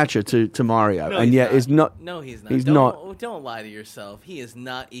in stature to Mario, and yet is not. No, he's not. He's not. Don't lie to yourself. He is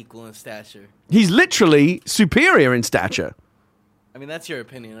not equal in stature. He's literally superior in stature. I mean, that's your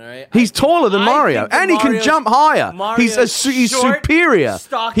opinion, all right? He's taller than Mario, and he can jump higher. He's short, superior.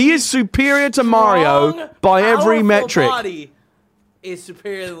 Stocky, he is superior to Mario by every metric. Body is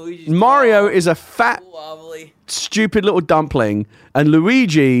superior to Luigi's. Mario is a fat, wobbly, stupid little dumpling, and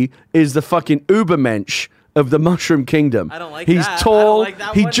Luigi is the fucking Ubermensch of the Mushroom Kingdom. I don't like he's that. Tall. I don't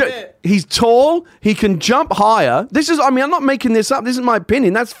like that one bit. He's tall. He can jump higher. I'm not making this up. This is my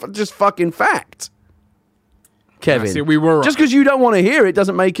opinion. That's just fucking fact. Kevin. See, we were Just because you don't want to hear it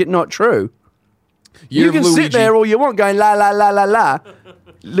doesn't make it not true. Year You of can Luigi. sit there all you want going la la la la la.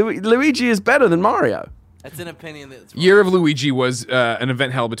 Luigi is better than Mario. That's an opinion that's Year of Luigi was an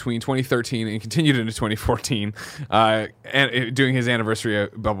event held between 2013 and continued into 2014, and doing his anniversary,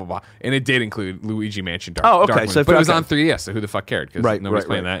 blah blah blah. And it did include Luigi Mansion Dark. Oh, okay. Darkwing. So but it was okay. on 3DS, so who the fuck cared? Because Right, nobody's right,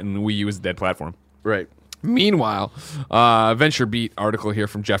 playing right. that, and Wii U was a dead platform. Right. Meanwhile, Venture Beat article here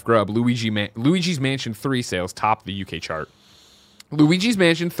from Jeff Grubb: Luigi's Mansion 3 sales topped the UK chart. Luigi's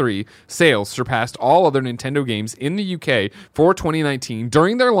Mansion 3 sales surpassed all other Nintendo games in the UK for 2019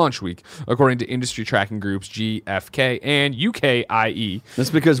 during their launch week, according to industry tracking groups GFK and UKIE. That's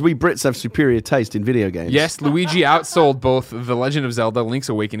because we Brits have superior taste in video games. Yes, Luigi outsold both The Legend of Zelda: Link's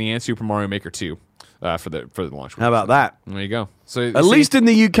Awakening and Super Mario Maker 2 for the launch week. How about that? There you go. So At least in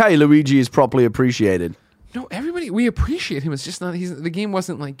the UK, Luigi is properly appreciated. no, everybody, we appreciate him. It's just not. The game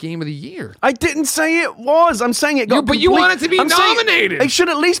wasn't like Game of the Year. I didn't say it was. I'm saying it got. But you want it to be nominated. It should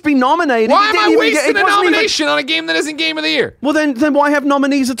at least be nominated. Why It am didn't I even get- wasting it a wasn't even- nomination on a game that isn't Game of the Year? Well, then why have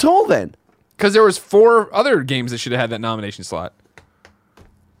nominees at all then? Because there was 4 other games that should have had that nomination slot.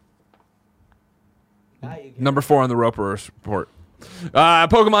 Number 4 on the Roper report.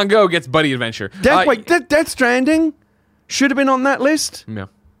 Pokemon Go gets Buddy Adventure. Wait, Death Stranding should have been on that list. Yeah.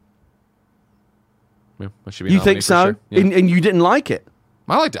 Yeah, that should be a You nominee think for so? sure. Yeah. And you didn't like it.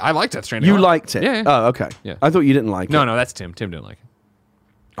 I liked it. I liked Death Stranding. You a lot. liked it. Yeah, yeah. Oh, okay. Yeah. I thought you didn't like it. No, that's Tim. Tim didn't like it.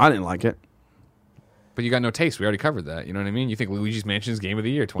 I didn't like it. But you got no taste. We already covered that. You know what I mean? You think Luigi's Mansion is Game of the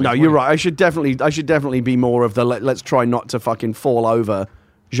Year? No, 2020. you're right. I should definitely be more of the let's try not to fucking fall over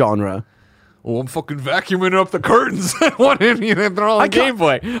genre. Oh, I'm fucking vacuuming up the curtains. What if you they're all I in can't-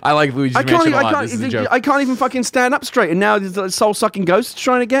 gameplay? I like Luigi's I can't. Mansion a I lot. This is a joke. can't. I can't even fucking stand up straight. And now the soul sucking ghosts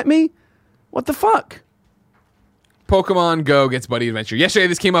trying to get me. What the fuck? Pokemon Go gets Buddy Adventure. Yesterday,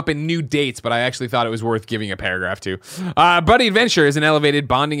 this came up in new dates, but I actually thought it was worth giving a paragraph to. Buddy Adventure is an elevated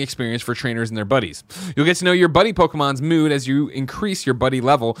bonding experience for trainers and their buddies. You'll get to know your buddy Pokemon's mood as you increase your buddy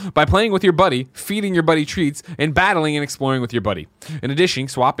level by playing with your buddy, feeding your buddy treats, and battling and exploring with your buddy. In addition,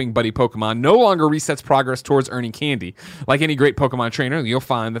 swapping buddy Pokemon no longer resets progress towards earning candy. Like any great Pokemon trainer, you'll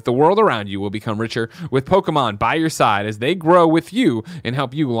find that the world around you will become richer with Pokemon by your side as they grow with you and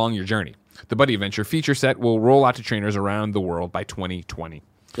help you along your journey. The Buddy Adventure feature set will roll out to trainers around the world by 2020.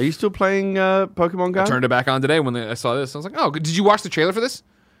 Are you still playing Pokemon Go? I turned it back on today when I saw this. I was like, oh, did you watch the trailer for this?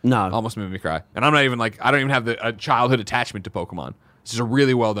 No. Almost made me cry. And I'm not even like, I don't even have a childhood attachment to Pokemon. This is a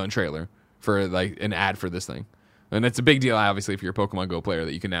really well done trailer for like an ad for this thing. And it's a big deal, obviously, if you're a Pokemon Go player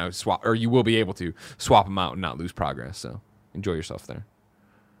that you can now swap, or you will be able to swap them out and not lose progress. So enjoy yourself there.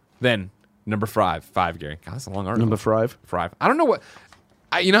 Then, number 5, Gary. God, that's a long article. Number 5. 5. I don't know what.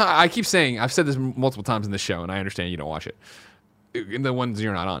 I keep saying, I've said this multiple times in this show, and I understand you don't watch it. In the ones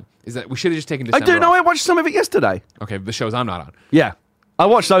you're not on, is that we should have just taken I December do know. off. I watched some of it yesterday. Okay, the shows I'm not on. Yeah, I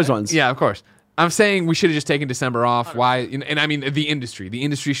watched those ones. Yeah, of course. I'm saying we should have just taken December off. Why? And I mean, the industry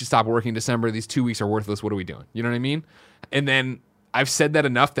should stop working December. These 2 weeks are worthless. What are we doing? You know what I mean? And then I've said that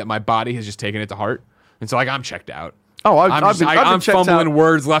enough that my body has just taken it to heart. And so, like, I'm checked out. Oh, I'm been checked fumbling out.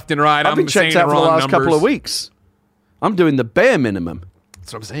 words left and right. I've been I'm saying checked out the for the wrong last numbers. couple of weeks. I'm doing the bare minimum.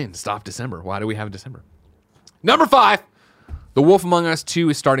 That's what I'm saying. Stop December. Why do we have December? Number 5. The Wolf Among Us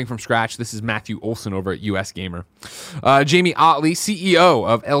 2 is starting from scratch. This is Matthew Olson over at US Gamer. Jamie Otley, CEO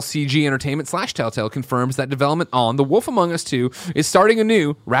of LCG Entertainment / Telltale, confirms that development on The Wolf Among Us 2 is starting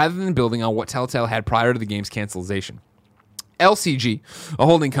anew rather than building on what Telltale had prior to the game's cancellation. LCG, a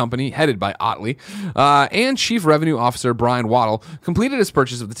holding company headed by Otley, and Chief Revenue Officer Brian Waddle, completed his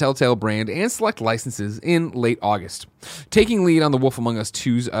purchase of the Telltale brand and select licenses in late August. Taking lead on The Wolf Among Us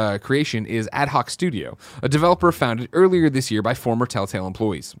 2's creation is Ad Hoc Studio, a developer founded earlier this year by former Telltale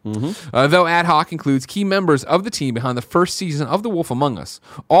employees. Though Ad Hoc includes key members of the team behind the first season of The Wolf Among Us,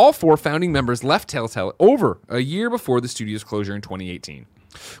 all 4 founding members left Telltale over a year before the studio's closure in 2018.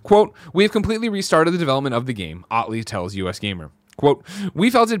 Quote, we have completely restarted the development of the game, Otley tells US Gamer. Quote, we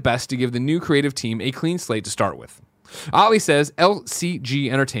felt it best to give the new creative team a clean slate to start with. Otley says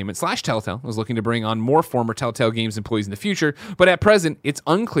LCG Entertainment / Telltale is looking to bring on more former Telltale Games employees in the future, but at present, it's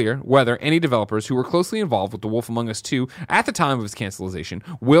unclear whether any developers who were closely involved with The Wolf Among Us 2 at the time of its cancellation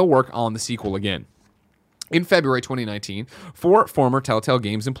will work on the sequel again. In February 2019, 4 former Telltale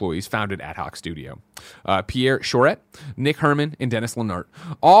Games employees founded Ad Hoc Studio. Pierre Choret, Nick Herman, and Dennis Lennart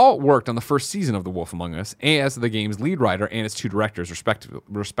all worked on the first season of The Wolf Among Us as the game's lead writer and its 2 directors,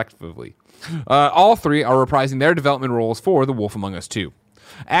 respectively. All 3 are reprising their development roles for The Wolf Among Us 2.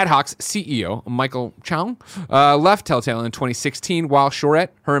 Ad Hoc's CEO, Michael Chow, left Telltale in 2016, while Choret,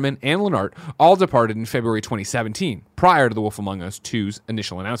 Herman, and Lennart all departed in February 2017, prior to The Wolf Among Us 2's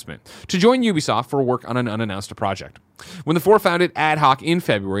initial announcement, to join Ubisoft for work on an unannounced project. When the four founded Ad Hoc in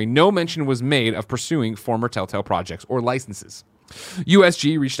February, no mention was made of pursuing former Telltale projects or licenses.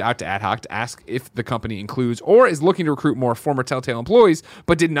 USG reached out to Ad Hoc to ask if the company includes or is looking to recruit more former Telltale employees,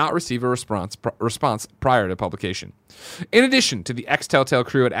 but did not receive a response prior to publication. In addition to the ex-Telltale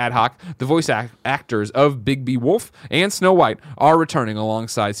crew at Ad Hoc, the voice actors of Bigby Wolf and Snow White are returning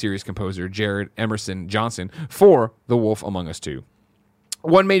alongside series composer Jared Emerson Johnson for The Wolf Among Us 2.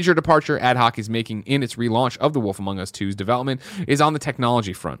 One major departure Ad Hoc is making in its relaunch of The Wolf Among Us 2's development is on the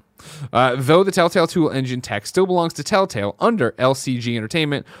technology front. Though the Telltale Tool engine tech still belongs to Telltale under LCG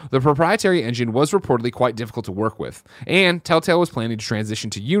Entertainment, the proprietary engine was reportedly quite difficult to work with, and Telltale was planning to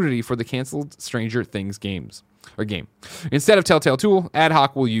transition to Unity for the canceled Stranger Things game. Instead of Telltale Tool, Ad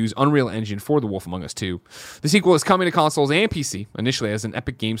Hoc will use Unreal Engine for The Wolf Among Us 2. The sequel is coming to consoles and PC, initially as an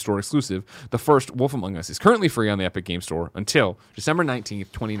Epic Game Store exclusive. The first Wolf Among Us is currently free on the Epic Game Store until December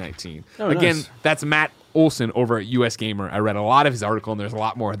 19th, 2019. Again, nice. That's Matt Olson over at US Gamer. I read a lot of his article, and there's a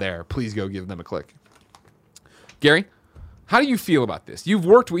lot more there. Please go give them a click. Gary? How do you feel about this? You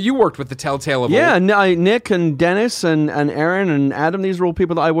worked with the Telltale of old. Nick and Dennis and Aaron and Adam, these are all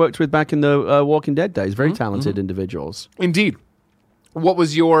people that I worked with back in the Walking Dead days. Very talented individuals. Indeed. What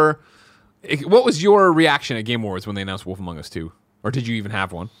was your reaction at Game Awards when they announced Wolf Among Us 2? Or did you even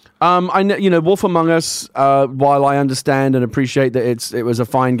have one? I know, Wolf Among Us, while I understand and appreciate that it was a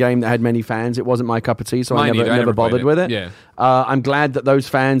fine game that had many fans, it wasn't my cup of tea, so I never bothered with it. Yeah. I'm glad that those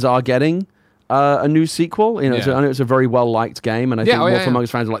fans are getting a new sequel. I know it's a very well-liked game, and I think Wolf Among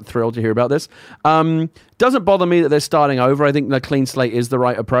Us fans are thrilled to hear about this. Doesn't bother me that they're starting over. I think the clean slate is the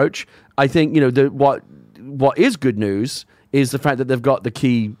right approach. I think, what is good news is the fact that they've got the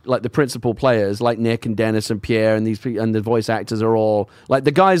key, the principal players, like Nick and Dennis and Pierre, and the voice actors are all, the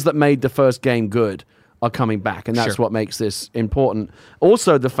guys that made the first game good are coming back, and that's what makes this important.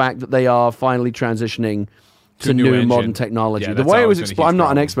 Also, the fact that they are finally transitioning to new modern technology. Yeah, the way it was explained, I'm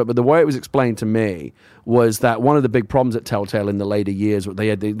not an expert, but the way it was explained to me was that one of the big problems at Telltale in the later years, they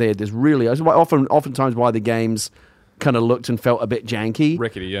had this really, oftentimes why the games kind of looked and felt a bit janky.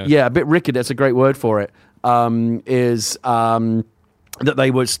 Rickety, yeah. Yeah, a bit rickety, that's a great word for it, is that they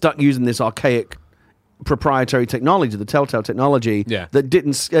were stuck using this archaic proprietary technology, the Telltale technology, that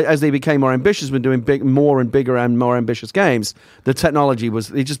didn't, as they became more ambitious when doing more and bigger and more ambitious games, the technology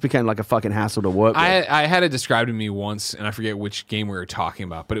it just became like a fucking hassle to work with. I had it described to me once, and I forget which game we were talking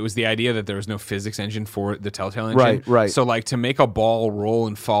about, but it was the idea that there was no physics engine for the Telltale engine. Right. So to make a ball roll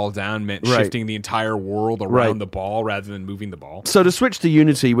and fall down meant shifting the entire world around the ball rather than moving the ball. So to switch to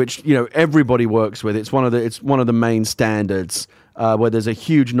Unity, which everybody works with, it's one of the main standards. Where there's a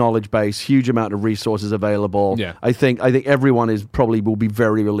huge knowledge base, huge amount of resources available. Yeah. I think everyone will be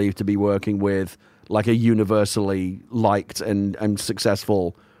very relieved to be working with a universally liked and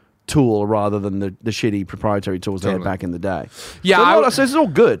successful tool rather than the shitty proprietary tools they had back in the day. Yeah, so it's all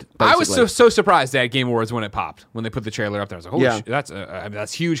good. Basically. I was so surprised at Game Awards when it popped, when they put the trailer up there. I was like, holy shit,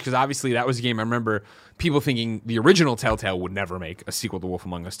 that's huge, because obviously that was a game I remember people thinking the original Telltale would never make a sequel to Wolf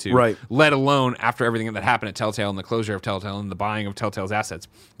Among Us 2. Right. Let alone after everything that happened at Telltale and the closure of Telltale and the buying of Telltale's assets,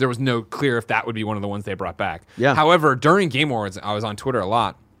 there was no clear if that would be one of the ones they brought back. Yeah. However, during Game Awards, I was on Twitter a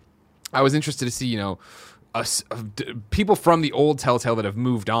lot. I was interested to see, people from the old Telltale that have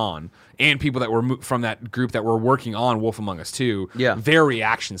moved on, and people that were from that group that were working on Wolf Among Us 2, their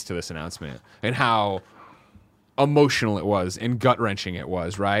reactions to this announcement and how emotional it was and gut-wrenching it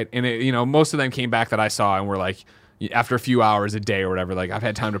was, right? And most of them came back that I saw and were like, after a few hours a day or whatever, I've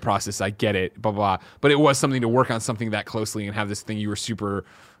had time to process, I get it, blah, blah, blah. But it was something to work on something that closely and have this thing you were super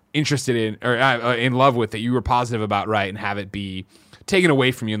interested in or in love with, that you were positive about, right, and have it be taken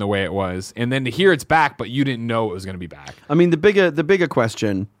away from you in the way it was, and then to hear it's back, but you didn't know it was going to be back. I mean, the bigger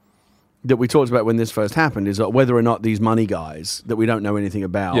question that we talked about when this first happened is whether or not these money guys that we don't know anything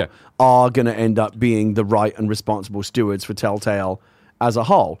about are going to end up being the right and responsible stewards for Telltale as a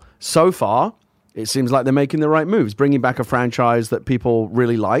whole. So far, it seems like they're making the right moves, bringing back a franchise that people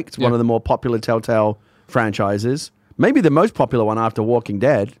really liked, one of the more popular Telltale franchises, maybe the most popular one after Walking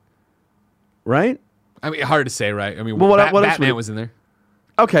Dead, right? I mean, hard to say, right? I mean, what Batman was in there.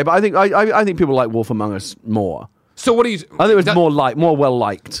 Okay, but I think people like Wolf Among Us more. So what do you? I think it was more well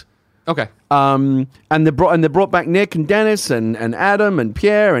liked. Okay. And they brought back Nick and Dennis and Adam and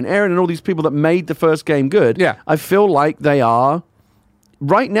Pierre and Aaron and all these people that made the first game good. Yeah. I feel like they are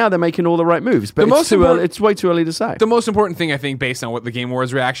right now they're making all the right moves, but it's way too early to say. The most important thing, I think, based on what the Game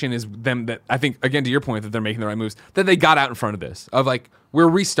Awards reaction is, them that I think, again, to your point, that they're making the right moves, that they got out in front of this, of like, we're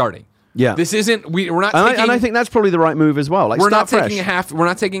restarting. Yeah, this isn't. We're not. And I think that's probably the right move as well. Like, we're not taking We're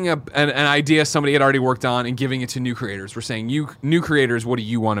not taking an idea somebody had already worked on and giving it to new creators. We're saying, you new creators, what do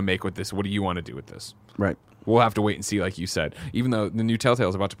you want to make with this? What do you want to do with this? Right. We'll have to wait and see, like you said. Even though the new Telltale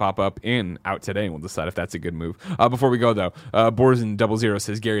is about to pop up out today, and we'll decide if that's a good move. Before we go, though, Borzen 00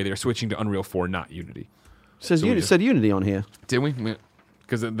 says, Gary, they're switching to Unreal 4, not Unity. Said Unity on here. Did we?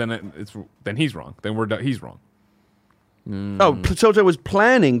 Because then he's wrong. He's wrong. Oh, Telltale was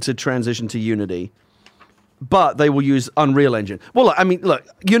planning to transition to Unity, but they will use Unreal Engine. Well, look,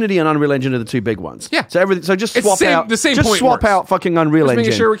 Unity and Unreal Engine are the two big ones. Yeah. So just swap out fucking Unreal Engine.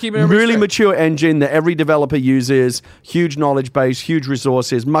 Making sure we're keeping everything really straight. Mature engine that every developer uses, huge knowledge base, huge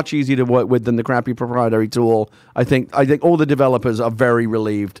resources, much easier to work with than the crappy proprietary tool. I think all the developers are very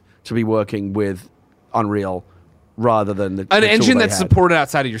relieved to be working with Unreal rather than an engine that's supported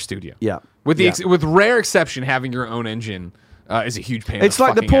outside of your studio. Yeah. With rare exception, having your own engine is a huge pain. It's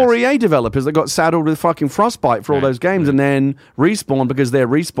like the poor EA developers that got saddled with fucking Frostbite for all those games, and then Respawn, because they're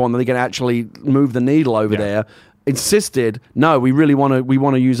Respawn, they can actually move the needle over there. Insisted, no, we want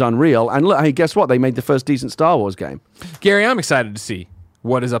to use Unreal, and look, hey, guess what? They made the first decent Star Wars game. Gary, I'm excited to see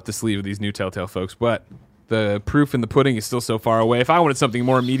what is up the sleeve of these new Telltale folks, but the proof in the pudding is still so far away. If I wanted something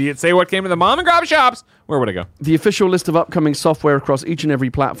more immediate, say what came to the mom and grab shops, where would I go? The official list of upcoming software across each and every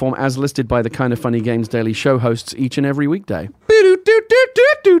platform, as listed by the Kind of Funny Games Daily Show hosts each and every weekday.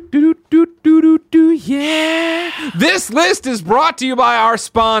 Yeah. This list is brought to you by our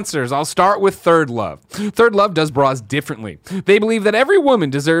sponsors. I'll start with Third Love. Third Love does bras differently. They believe that every woman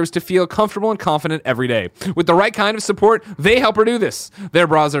deserves to feel comfortable and confident every day. With the right kind of support, they help her do this. Their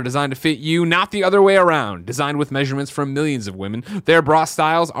bras are designed to fit you, not the other way around. Designed with measurements from millions of women, their bra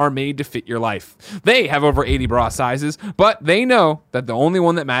styles are made to fit your life. They have over 80 bra sizes, but they know that the only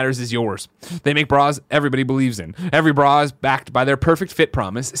one that matters is yours. They make bras everybody believes in. Every bra is backed by their perfect fit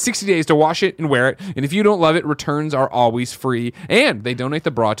promise, 60 days to wash it and wear it, and if you don't love it, returns are always free, and they donate the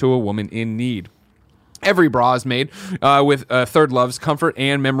bra to a woman in need. Every bra is made with Third Love's comfort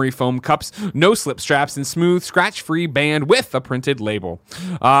and memory foam cups, no slip straps, and smooth, scratch-free band with a printed label.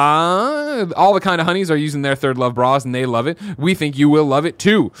 All the Kind of Honeys are using their Third Love bras, and they love it. We think you will love it,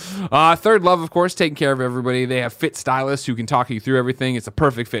 too. Third Love, of course, taking care of everybody. They have fit stylists who can talk you through everything. It's a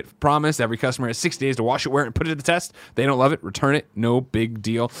perfect fit promise. Every customer has 6 days to wash it, wear it, and put it to the test. They don't love it, return it. No big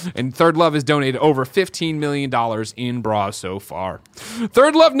deal. And Third Love has donated over $15 million in bras so far.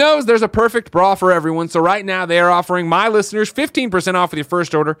 Third Love knows there's a perfect bra for everyone. So right now, they are offering my listeners 15% off with your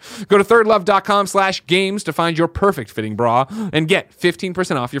first order. Go to thirdlove.com/games to find your perfect fitting bra and get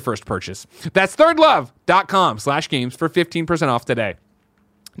 15% off your first purchase. That's thirdlove.com/games for 15% off today.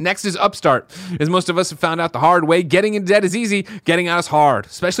 Next is Upstart. As most of us have found out the hard way, getting into debt is easy, getting out is hard,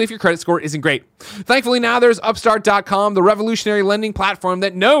 especially if your credit score isn't great. Thankfully, now there's Upstart.com, the revolutionary lending platform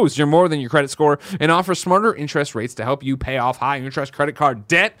that knows you're more than your credit score and offers smarter interest rates to help you pay off high-interest credit card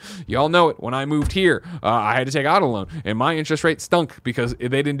debt. You all know it. When I moved here, I had to take out a loan, and my interest rate stunk because they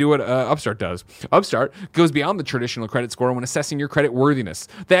didn't do what Upstart does. Upstart goes beyond the traditional credit score when assessing your credit worthiness.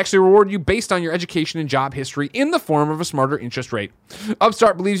 They actually reward you based on your education and job history in the form of a smarter interest rate.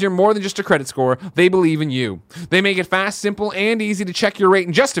 Upstart believes you're more than just a credit score. They believe in you. They make it fast, simple, and easy to check your rate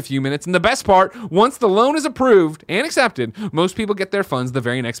in just a few minutes. And the best part, once the loan is approved and accepted, most people get their funds the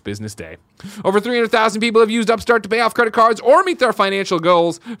very next business day. Over 300,000 people have used Upstart to pay off credit cards or meet their financial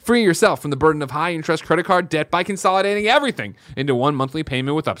goals. Free yourself from the burden of high-interest credit card debt by consolidating everything into one monthly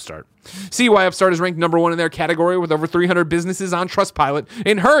payment with Upstart. See why Upstart is ranked number one in their category with over 300 businesses on Trustpilot.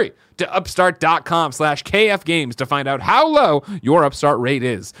 And hurry to upstart.com/kfgames to find out how low your Upstart rate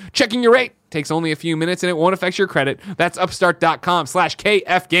is. Checking your rate takes only a few minutes and it won't affect your credit. That's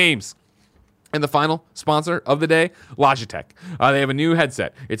upstart.com/kfgames. And the final sponsor of the day, Logitech. They have a new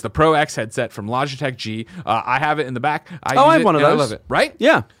headset. It's the Pro X headset from Logitech G. I have it in the back. I have one of those. I love it. Right?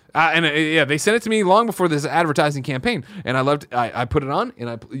 Yeah. They sent it to me long before this advertising campaign, and I put it on and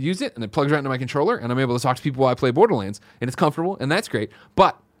I use it, and it plugs right into my controller, and I'm able to talk to people while I play Borderlands, and it's comfortable, and that's great.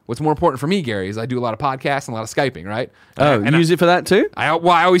 But what's more important for me, Gary, is I do a lot of podcasts and a lot of Skyping, right? You use it for that too? I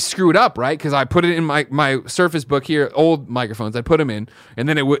always screw it up, right? Because I put it in my Surface Book here, old microphones. I put them in, and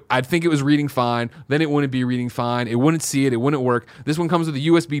then I'd think it was reading fine. Then it wouldn't be reading fine. It wouldn't see it. It wouldn't work. This one comes with a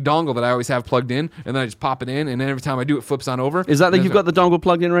USB dongle that I always have plugged in, and then I just pop it in, and then every time I do, it flips on over. Is that you've got the dongle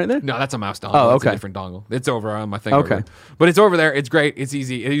plugged in right there? No, that's a mouse dongle. Oh, okay. It's a different dongle. It's over on my thing. Okay. Over there. But it's over there. It's great. It's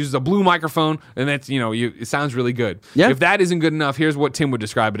easy. It uses a blue microphone, and that's it sounds really good. Yeah. If that isn't good enough, here's what Tim would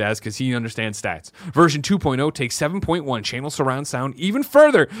describe describe it as because he understands stats. Version 2.0 takes 7.1 channel surround sound even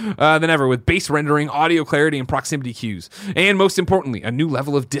further than ever with bass rendering, audio clarity, and proximity cues. And most importantly, a new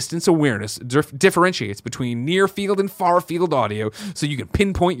level of distance awareness differentiates between near field and far field audio so you can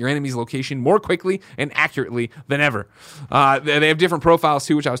pinpoint your enemy's location more quickly and accurately than ever. They have different profiles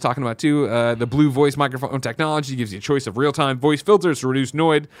too, which I was talking about too. The blue voice microphone technology gives you a choice of real-time voice filters to reduce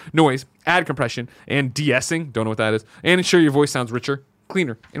noise, add compression, and de-essing, don't know what that is, and ensure your voice sounds richer,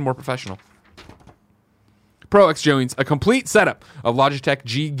 cleaner, and more professional. ProX joins a complete setup of Logitech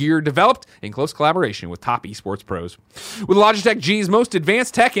G gear developed in close collaboration with top esports pros. With Logitech G's most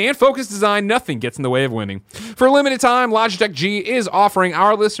advanced tech and focused design, nothing gets in the way of winning. For a limited time, Logitech G is offering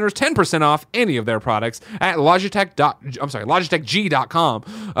our listeners 10% off any of their products at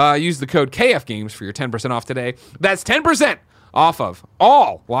logitechg.com. Use the code KFGames for your 10% off today. That's 10% off of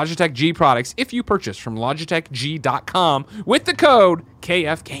all Logitech G products if you purchase from logitechg.com with the code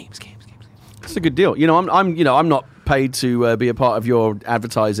KFGames. That's a good deal. I'm not paid to be a part of your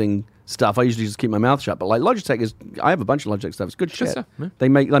advertising stuff. I usually just keep my mouth shut. But like Logitech I have a bunch of Logitech stuff. It's good shit. Stuff, yeah. They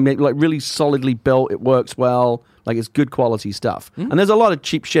make like really solidly built. It works well. Like it's good quality stuff. And there's a lot of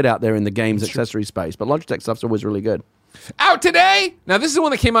cheap shit out there in the games accessory space. But Logitech stuff's always really good. Out today. Now this is the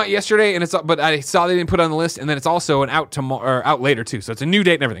one that came out yesterday, but I saw they didn't put it on the list, and then it's also an out tomorrow or out later too. So it's a new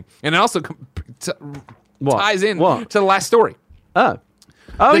date and everything, and it also ties in to the last story.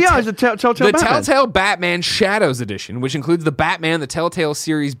 It's a Telltale Batman. Telltale Batman Shadows Edition, which includes the Batman, the Telltale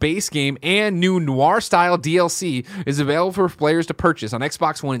series base game, and new noir-style DLC, is available for players to purchase on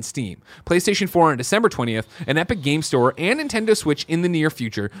Xbox One and Steam, PlayStation 4 on December 20th, and Epic Game Store and Nintendo Switch in the near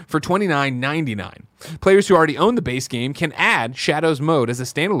future for $29.99. Players who already own the base game can add Shadows Mode as a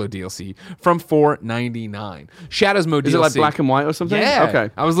standalone DLC from $4.99. Shadows Mode DLC. Is it like black and white or something? Yeah. Okay.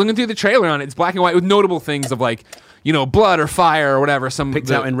 I was looking through the trailer on it. It's black and white with notable things of like, blood or fire or whatever.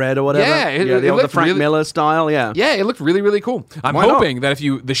 Picked out in red or whatever. Yeah, the Frank Miller style. Yeah, it looked really, really cool. I'm hoping that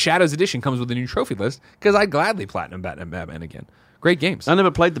the Shadows Edition comes with a new trophy list because I'd gladly platinum Batman again. Great games. I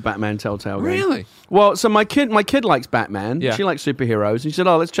never played the Batman Telltale game. Really? Well, so my kid likes Batman. Yeah. She likes superheroes. And she said,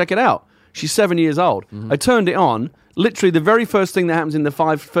 let's check it out. She's 7 years old. I turned it on. Literally, the very first thing that happens in the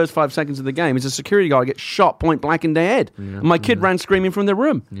first 5 seconds of the game is a security guard gets shot point blank in the head. Yeah. And my kid ran screaming from the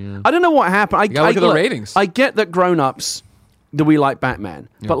room. Yeah. I don't know what happened. You gotta look at the ratings. I get that grown-ups that we like Batman.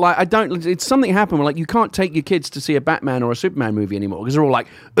 Yeah. But like, I don't. It's something happened where like you can't take your kids to see a Batman or a Superman movie anymore because they're all like,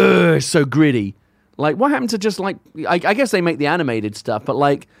 ugh, it's so gritty. Like, what happened to just like? I guess they make the animated stuff, but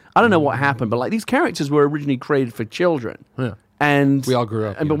like, I don't know what happened. But like, these characters were originally created for children. Yeah. And we all grew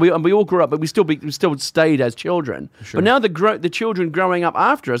up, but we all grew up, but we still stayed as children. Sure. But now the children growing up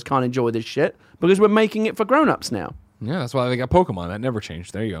after us can't enjoy this shit because we're making it for grown-ups now. Yeah, that's why they got Pokemon. That never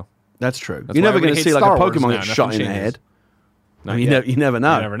changed. There you go. That's true. You're never going to see like a Pokemon get shot in the head. You never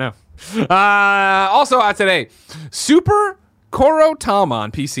know. You never know. Also out today, Super Korotama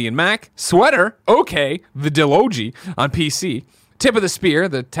on PC and Mac, Sweater, okay, the Delogi on PC, Tip of the Spear,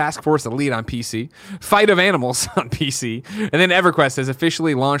 the Task Force Elite on PC, Fight of Animals on PC, and then EverQuest has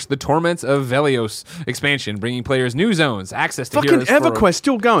officially launched the Torments of Velios expansion, bringing players new zones, access to fucking heroes. EverQuest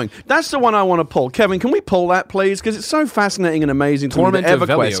still going. That's the one I want to pull. Kevin, can we pull that, please? Because it's so fascinating and amazing. Torment to me of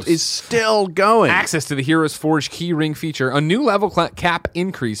that Velios EverQuest is still going. Access to the Heroes Forge keyring feature, a new level cap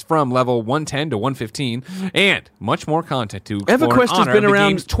increase from level 110 to 115, and much more content to explore EverQuest has been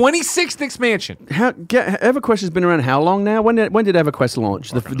around. The game's 26th expansion. EverQuest has been around how long now? When did EverQuest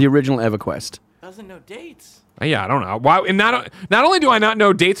launch? The original EverQuest. Doesn't know dates. Yeah, I don't know. Why? And not only do I not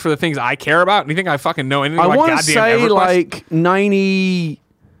know dates for the things I care about, do you think I fucking know anything about goddamn EverQuest? I want to say like 90.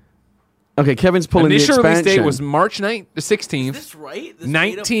 Okay, Kevin's pulling Initial the expansion. Initial release date was March 16th. Is this right? This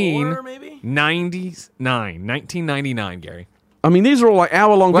 1999, Gary. I mean, these are all like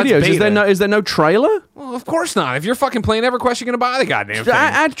hour-long videos. Is there no trailer? Well, of course not. If you're fucking playing EverQuest, you're gonna buy the goddamn thing.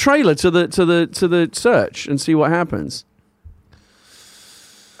 Add trailer to the search and see what happens.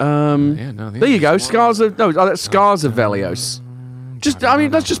 There you go. Scars of Velios.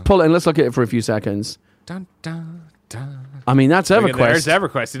 Let's just pull it and let's look at it for a few seconds. Dun, dun, dun. I mean, that's EverQuest. There's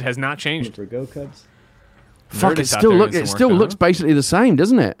EverQuest. It has not changed. For Go Cubs. Fuck, it still looks basically the same,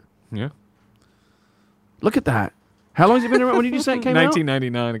 doesn't it? Yeah. Look at that. How long has it been around? When did you say it came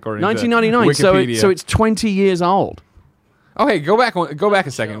 1999, according 1999. to Wikipedia. So it's 20 years old. Oh, hey, go back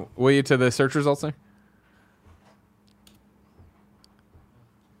a second, will you, to the search results there?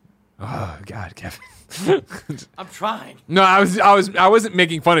 Oh God, Kevin. I'm trying. No, I wasn't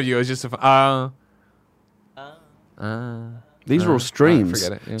making fun of you. It was just these are all streams.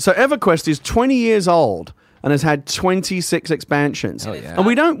 Forget it. Yeah. So EverQuest is 20 years old and has had 26 expansions. Oh, yeah. And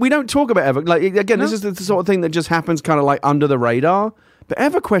we don't talk about This is the sort of thing that just happens kind of like under the radar. But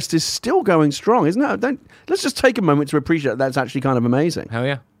EverQuest is still going strong, isn't it? Let's just take a moment to appreciate that's actually kind of amazing. Hell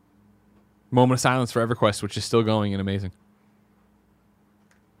yeah. Moment of silence for EverQuest, which is still going and amazing.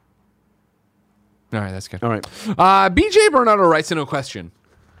 All right, that's good. All right. BJ Bernardo writes in a question.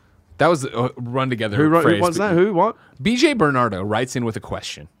 That was a run together phrase. What's that? Who? What? BJ Bernardo writes in with a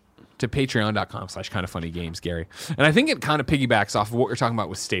question to patreon.com/kindoffunnygames, Gary. And I think it kind of piggybacks off of what you're talking about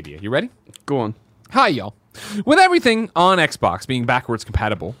with Stadia. You ready? Go on. Hi, y'all. With everything on Xbox being backwards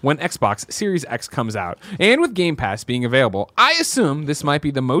compatible when Xbox Series X comes out, and with Game Pass being available, I assume this might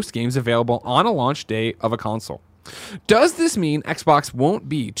be the most games available on a launch day of a console. Does this mean Xbox won't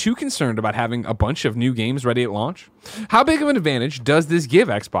be too concerned about having a bunch of new games ready at launch? How big of an advantage does this give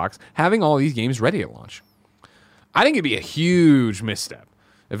Xbox having all these games ready at launch? I think it'd be a huge misstep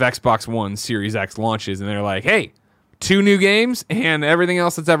if Xbox One Series X launches and they're like, hey, 2 new games and everything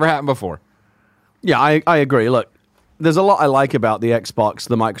else that's ever happened before. Yeah, I agree. Look, there's a lot I like about the Xbox,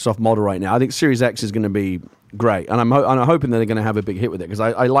 the Microsoft model right now. I think Series X is going to be great, and I'm hoping that they're going to have a big hit with it because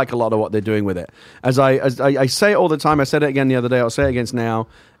I like a lot of what they're doing with it. As I say it all the time, I said it again the other day, I'll say it again now,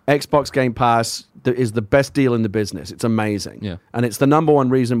 Xbox Game Pass is the best deal in the business. It's amazing. Yeah. And it's the number one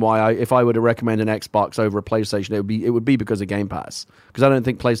reason why if I were to recommend an Xbox over a PlayStation, it would be because of Game Pass. Because I don't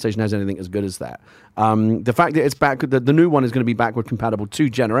think PlayStation has anything as good as that. The fact that it's the new one is going to be backward compatible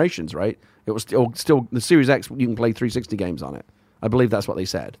 2 generations, right? It was still the Series X, you can play 360 games on it. I believe that's what they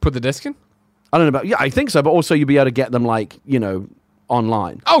said. Put the disc in? I don't know about, yeah, I think so, but also you'll be able to get them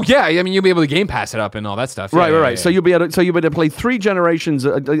online. Oh yeah, I mean you'll be able to Game Pass it up and all that stuff. Right. Yeah. So you'll be able to play 3 generations.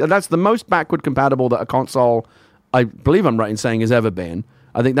 That's the most backward compatible that a console, I believe I'm right in saying, has ever been.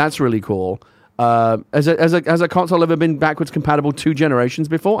 I think that's really cool. Has a console ever been backwards compatible 2 generations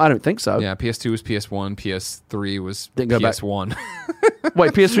before? I don't think so. Yeah, PS2 was PS1, PS3 was Didn't go back. PS1.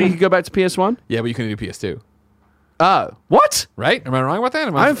 Wait, PS3 you could go back to PS1? Yeah, but you couldn't do PS2. Oh, what? Right? Am I wrong about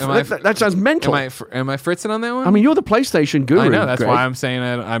that? That sounds mental. Am I fritzing on that one? I mean, you're the PlayStation guru. I know. That's Greg. why I'm saying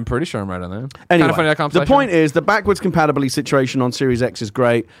that. I'm pretty sure I'm right on that. Anyway, Kindoffunny.com the point is the backwards compatibility situation on Series X is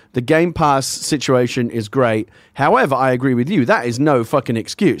great. The Game Pass situation is great. However, I agree with you. That is no fucking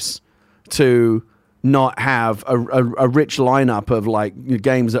excuse to not have a rich lineup of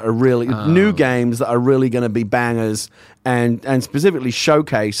games that are really new games that are really going to be bangers and specifically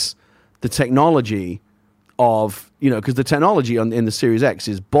showcase the technology of, because the technology in the Series X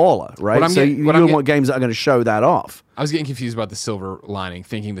is baller, right? You want games that are going to show that off. I was getting confused about the silver lining,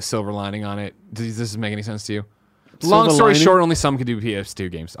 thinking the silver lining on it. Does this make any sense to you? Long story short, only some could do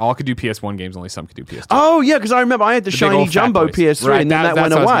PS2 games. All could do PS1 games, only some could do PS2. Oh, yeah, because I remember I had the shiny jumbo PS3, right, and then that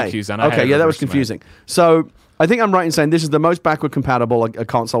went away. Okay, yeah, that was confusing. So I think I'm right in saying this is the most backward compatible a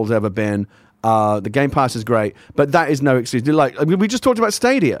console's ever been. The Game Pass is great, but that is no excuse. We just talked about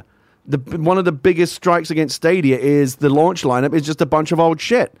Stadia. One of the biggest strikes against Stadia is the launch lineup is just a bunch of old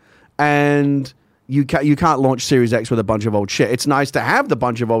shit. And you can't launch Series X with a bunch of old shit. It's nice to have the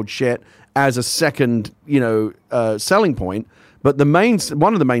bunch of old shit as a second, selling point. But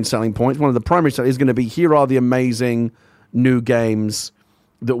one of the main selling points, one of the primary is going to be, here are the amazing new games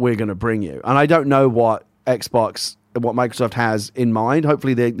that we're going to bring you. And I don't know what Microsoft has in mind.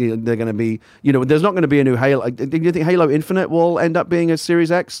 Hopefully they're going to be, there's not going to be a new Halo. Do you think Halo Infinite will end up being a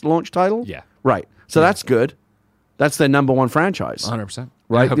Series X launch title? Yeah. Right. So that's good. That's their number one franchise. 100%.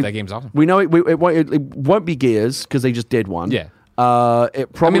 Right. I hope that game's awesome. We know it won't be Gears because they just did one. Yeah.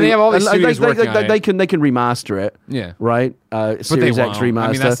 It probably. they have all these studios working on it. They can remaster it. Yeah. Right. Series X remaster.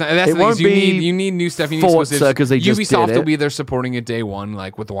 I mean, that's it won't be. You need new stuff. You need Forza because they just Ubisoft did it. will be there supporting it day one,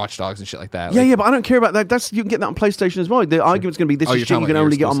 like with the Watch Dogs and shit like that. Yeah, but I don't care about that. You can get that on PlayStation as well. The argument's going to be this is shit you can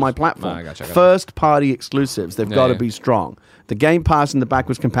only get on my platform. I gotcha. First party exclusives. They've got to be strong. The Game Pass and the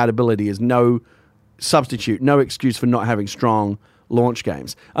backwards compatibility is no substitute, no excuse for not having strong launch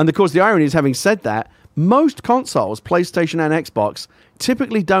games. And of course, the irony is, having said that, most consoles, PlayStation and Xbox,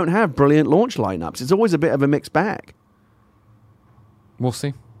 typically don't have brilliant launch lineups. It's always a bit of a mixed bag. We'll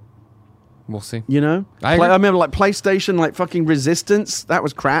see. I remember PlayStation, fucking Resistance. That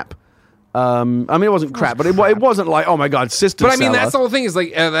was crap. It wasn't crap, but it wasn't like, oh my god, system. But I mean, that's the whole thing. Is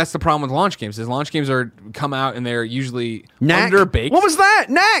that's the problem with launch games. Is launch games come out and they're usually underbaked. What was that?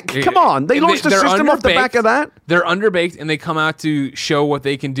 Knack? Come on, they launched a system off the back of that. They're underbaked and they come out to show what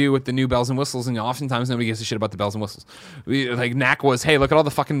they can do with the new bells and whistles. And oftentimes nobody gives a shit about the bells and whistles. Knack was, hey, look at all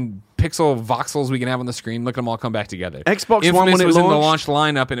the fucking pixel voxels we can have on the screen. Look at them all come back together. Xbox Infamous One when it was launched, in the launch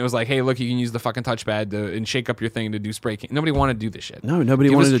lineup, and it was like, hey, look, you can use the fucking touchpad and shake up your thing to do spray can. Nobody wanted to do this shit. No, nobody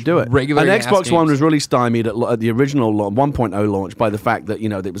wanted to do it. Regular and Xbox games. One was really stymied at the original 1.0 launch by the fact that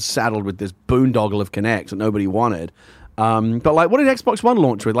it was saddled with this boondoggle of Kinect that nobody wanted. But what did Xbox One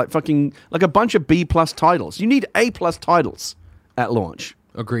launch with? Like a bunch of B+ titles. You need A+ titles at launch.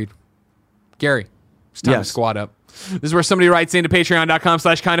 Agreed. Gary, it's time to Yes. squad up. This is where somebody writes into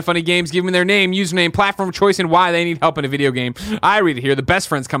patreon.com/kindoffunnygames, give them their name, username, platform of choice, and why they need help in a video game. I read it here. The best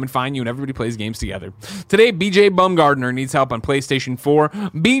friends come and find you, and everybody plays games together. Today, BJ Bumgardner needs help on PlayStation 4.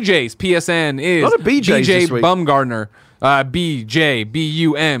 BJ's PSN is A lot of BJs BJ this week. Bumgardner. BJ,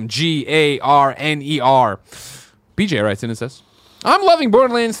 BUMGARNER. BJ writes in and says, I'm loving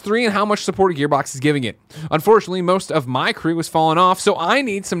Borderlands 3 and how much support Gearbox is giving it. Unfortunately, most of my crew has fallen off, so I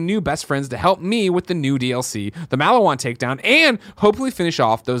need some new best friends to help me with the new DLC, the Malawan takedown, and hopefully finish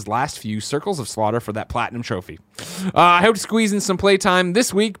off those last few Circles of Slaughter for that Platinum trophy. I hope to squeeze in some playtime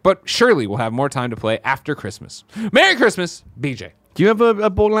this week, but surely we'll have more time to play after Christmas. Merry Christmas, BJ. Do you have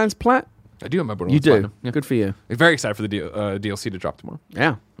a Borderlands plat? I do have my You Borderlands do. Platinum. Yeah. Good for you. I'm very excited for the DLC to drop tomorrow.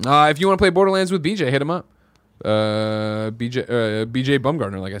 Yeah. If you want to play Borderlands with BJ, hit him up. BJ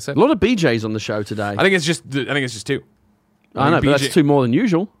Bumgardner, like I said. A lot of BJs on the show today. I think it's just two. I know, but that's two more than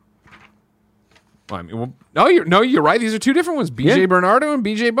usual. Well, I mean, you're right. These are two different ones. BJ Yeah. Bernardo and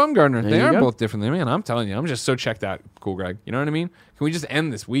BJ Bumgardner. They you are go. both different. Man, I'm telling you, I'm just so checked out. Cool, Greg. You know what I mean? Can we just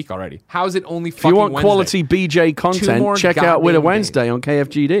end this week already? How is it only If fucking you want Wednesday? quality BJ more content, check out Winter goddamn Wednesday on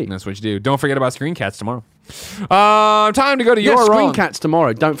KFGD. That's what you do. Don't forget about Screen Cats tomorrow. Time to go to Yeah, You're Screen Wrong. Cats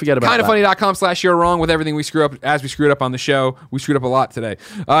tomorrow. Don't forget about that. Kindoffunny.com/you're wrong with everything we screw up as we screwed up on the show. We screwed up a lot today.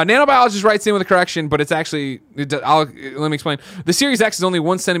 Nanobiologist writes in with a correction, but it's actually, let me explain. The Series X is only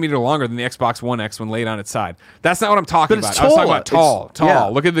 1 centimeter longer than the Xbox One X when laid on its side. That's not what I'm talking But about. it's I was talking about taller. tall. Yeah.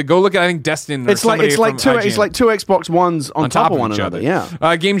 Go look at I think Destin. Or It's like somebody from two IGN. two Xbox Ones on top of one each another. other.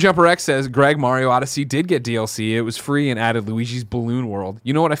 Yeah. Game Jumper X says Greg Mario Odyssey did get DLC. It was free and added Luigi's Balloon World.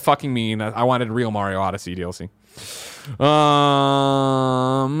 You know what I fucking mean? I wanted real Mario Odyssey DLC.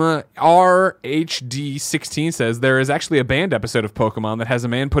 RHD16 says there is actually a banned episode of Pokemon that has a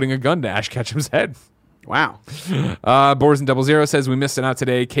man putting a gun to Ash Ketchum's head. Wow. Borzen00 says we missed it out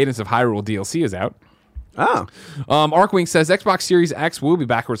today. Cadence of Hyrule DLC is out. Oh. Arkwing says Xbox Series X will be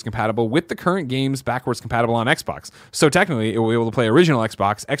backwards compatible with the current games backwards compatible on Xbox. So technically, it will be able to play original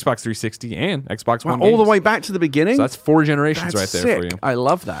Xbox, Xbox 360, and Xbox One All the games. way back to the beginning? So that's 4 generations That's right there sick. for you. I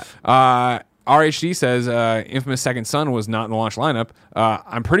love that. RHD says Infamous Second Son was not in the launch lineup.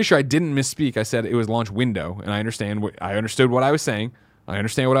 I'm pretty sure I didn't misspeak. I said it was launch window, and I understood what I was saying. I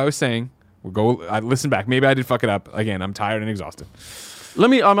understand what I was saying. Listen back. Maybe I did fuck it up. Again, I'm tired and exhausted. I'm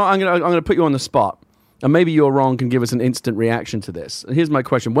gonna put you on the spot. And maybe You're Wrong can give us an instant reaction to this. And here's my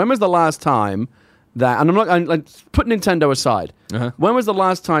question. When was the last time that, and I'm put Nintendo aside, when was the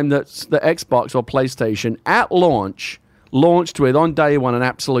last time that the Xbox or PlayStation at launched with, on day one, an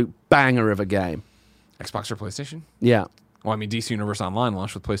absolute banger of a game? Xbox or PlayStation? Yeah. Well, I mean, DC Universe Online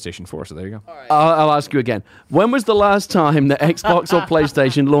launched with PlayStation 4, so there you go. I'll ask you again. When was the last time that Xbox or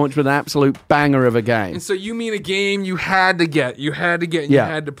PlayStation launched with an absolute banger of a game? And so you mean a game you had to get, and you had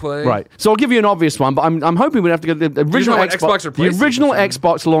to play? Right. So I'll give you an obvious one, but I'm hoping we'd have to get the original know what Xbox or The PlayStation original is.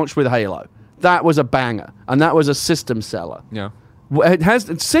 Xbox launched with Halo. That was a banger, and that was a system seller. Yeah. It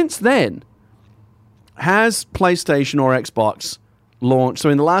has since then. Has PlayStation or Xbox launched?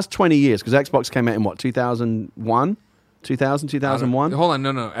 So in the last 20 years, because Xbox came out in what, 2001? 2001? Hold on,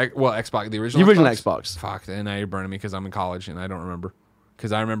 no. Well, Xbox, the original. The original Xbox. Fuck, and now you're burning me because I'm in college and I don't remember.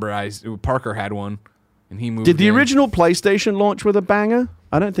 Because I remember Parker had one, and he moved. Did the in. original PlayStation launch with a banger?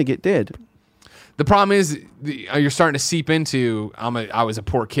 I don't think it did. The problem is you're starting to seep into. I was a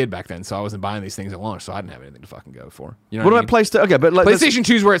poor kid back then, so I wasn't buying these things at launch, so I didn't have anything to fucking go for. You know What what I about mean? PlayStation? Okay, but PlayStation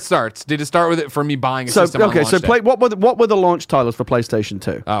 2 is where it starts. Did it start with it for me buying a system? Okay, on so launch day? what were the launch titles for PlayStation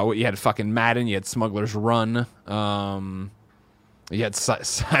 2? Well, you had fucking Madden. You had Smuggler's Run. You had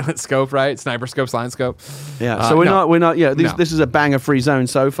Silent Scope, right? Sniper Scope, Silent Scope. Yeah, so we're not. Yeah, No. this is a banger-free zone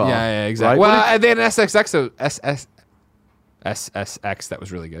so far. Yeah, exactly. Right? Well, they had an SSX that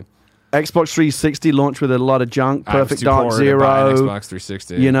was really good. Xbox 360 launched with a lot of junk. I was Perfect too Dark poor to buy an Zero. Xbox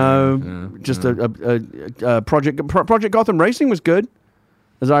 360. You know, just a Project Gotham Racing was good,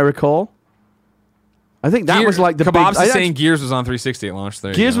 as I recall. I think that was like the Kebabs big. is saying Gears was on 360 at launch.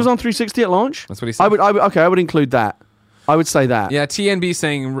 There Gears was on 360 at launch. That's what he said. I would include that. I would say that. Yeah, TNB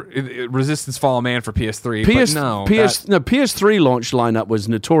saying Resistance Fall of Man for PS3. but no, PS3 launch lineup was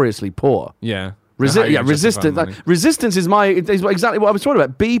notoriously poor. yeah. Resistance. Resistance is exactly what I was talking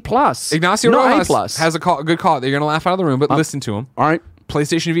about. B plus. Ignacio not Rojas A plus. has a good call. You're going to laugh out of the room, but listen to him. All right.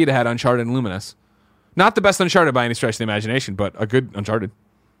 PlayStation Vita had Uncharted and Luminous. Not the best Uncharted by any stretch of the imagination, but a good Uncharted.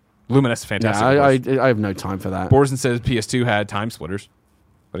 Luminous, fantastic. I have no time for that. Borzen says PS2 had Time Splitters.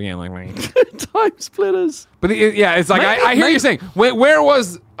 But again, like... Time splitters. But yeah, it's like, I hear you saying, where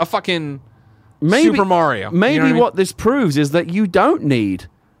was a fucking Super Mario? Maybe You know what I mean? what this proves is that you don't need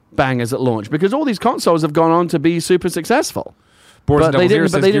bangers at launch because all these consoles have gone on to be super successful. Boards But and they Double Zero didn't.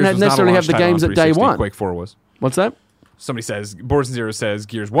 says But they Gears didn't was not a necessarily launch have the title games on at day 360. one. Quake 4 was. What's that? Somebody says Boards and Zero says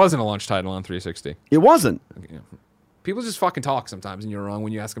Gears wasn't a launch title on 360. It wasn't. Yeah. People just fucking talk sometimes, and you're wrong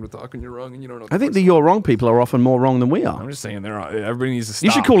when you ask them to talk, and you're wrong, and you don't know. I think the you're wrong people are often more wrong than we are. I'm just saying, everybody needs to stop.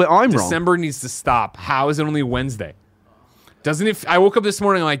 You should call it I'm wrong. December needs to stop. How is it only Wednesday? Doesn't it? I woke up this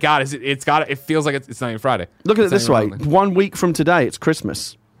morning. I'm like, God, it feels like it's not even Friday. Look at it It's this not way: even Monday. 1 week from today, it's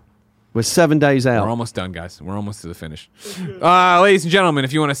Christmas. We're 7 days out. We're almost done, guys. We're almost to the finish. Ladies and gentlemen,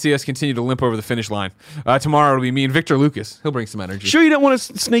 if you want to see us continue to limp over the finish line, tomorrow it'll be me and Victor Lucas. He'll bring some energy. Sure, you don't want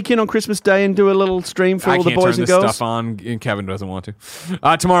to sneak in on Christmas Day and do a little stream for all the boys and turn girls? this stuff on, and Kevin doesn't want to.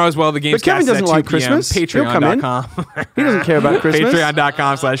 Tomorrow as well, the game's But Kevin doesn't like Christmas. He'll come in. Patreon.com. He doesn't care about Christmas.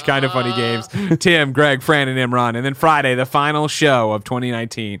 Patreon.com/kindoffunnygames. Tim, Greg, Fran, and Imran. And then Friday, the final show of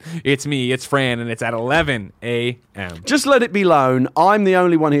 2019. It's me, it's Fran, and it's at 11 a.m. Just let it be known, I'm the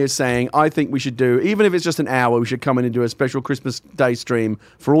only one here saying I think we should do, even if it's just an hour, we should come in and do a special Christmas Day stream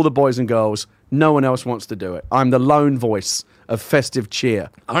for all the boys and girls. No one else wants to do it. I'm the lone voice of festive cheer.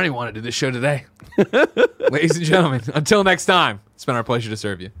 I don't even want to do this show today. Ladies and gentlemen, until next time, it's been our pleasure to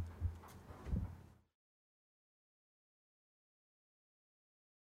serve you.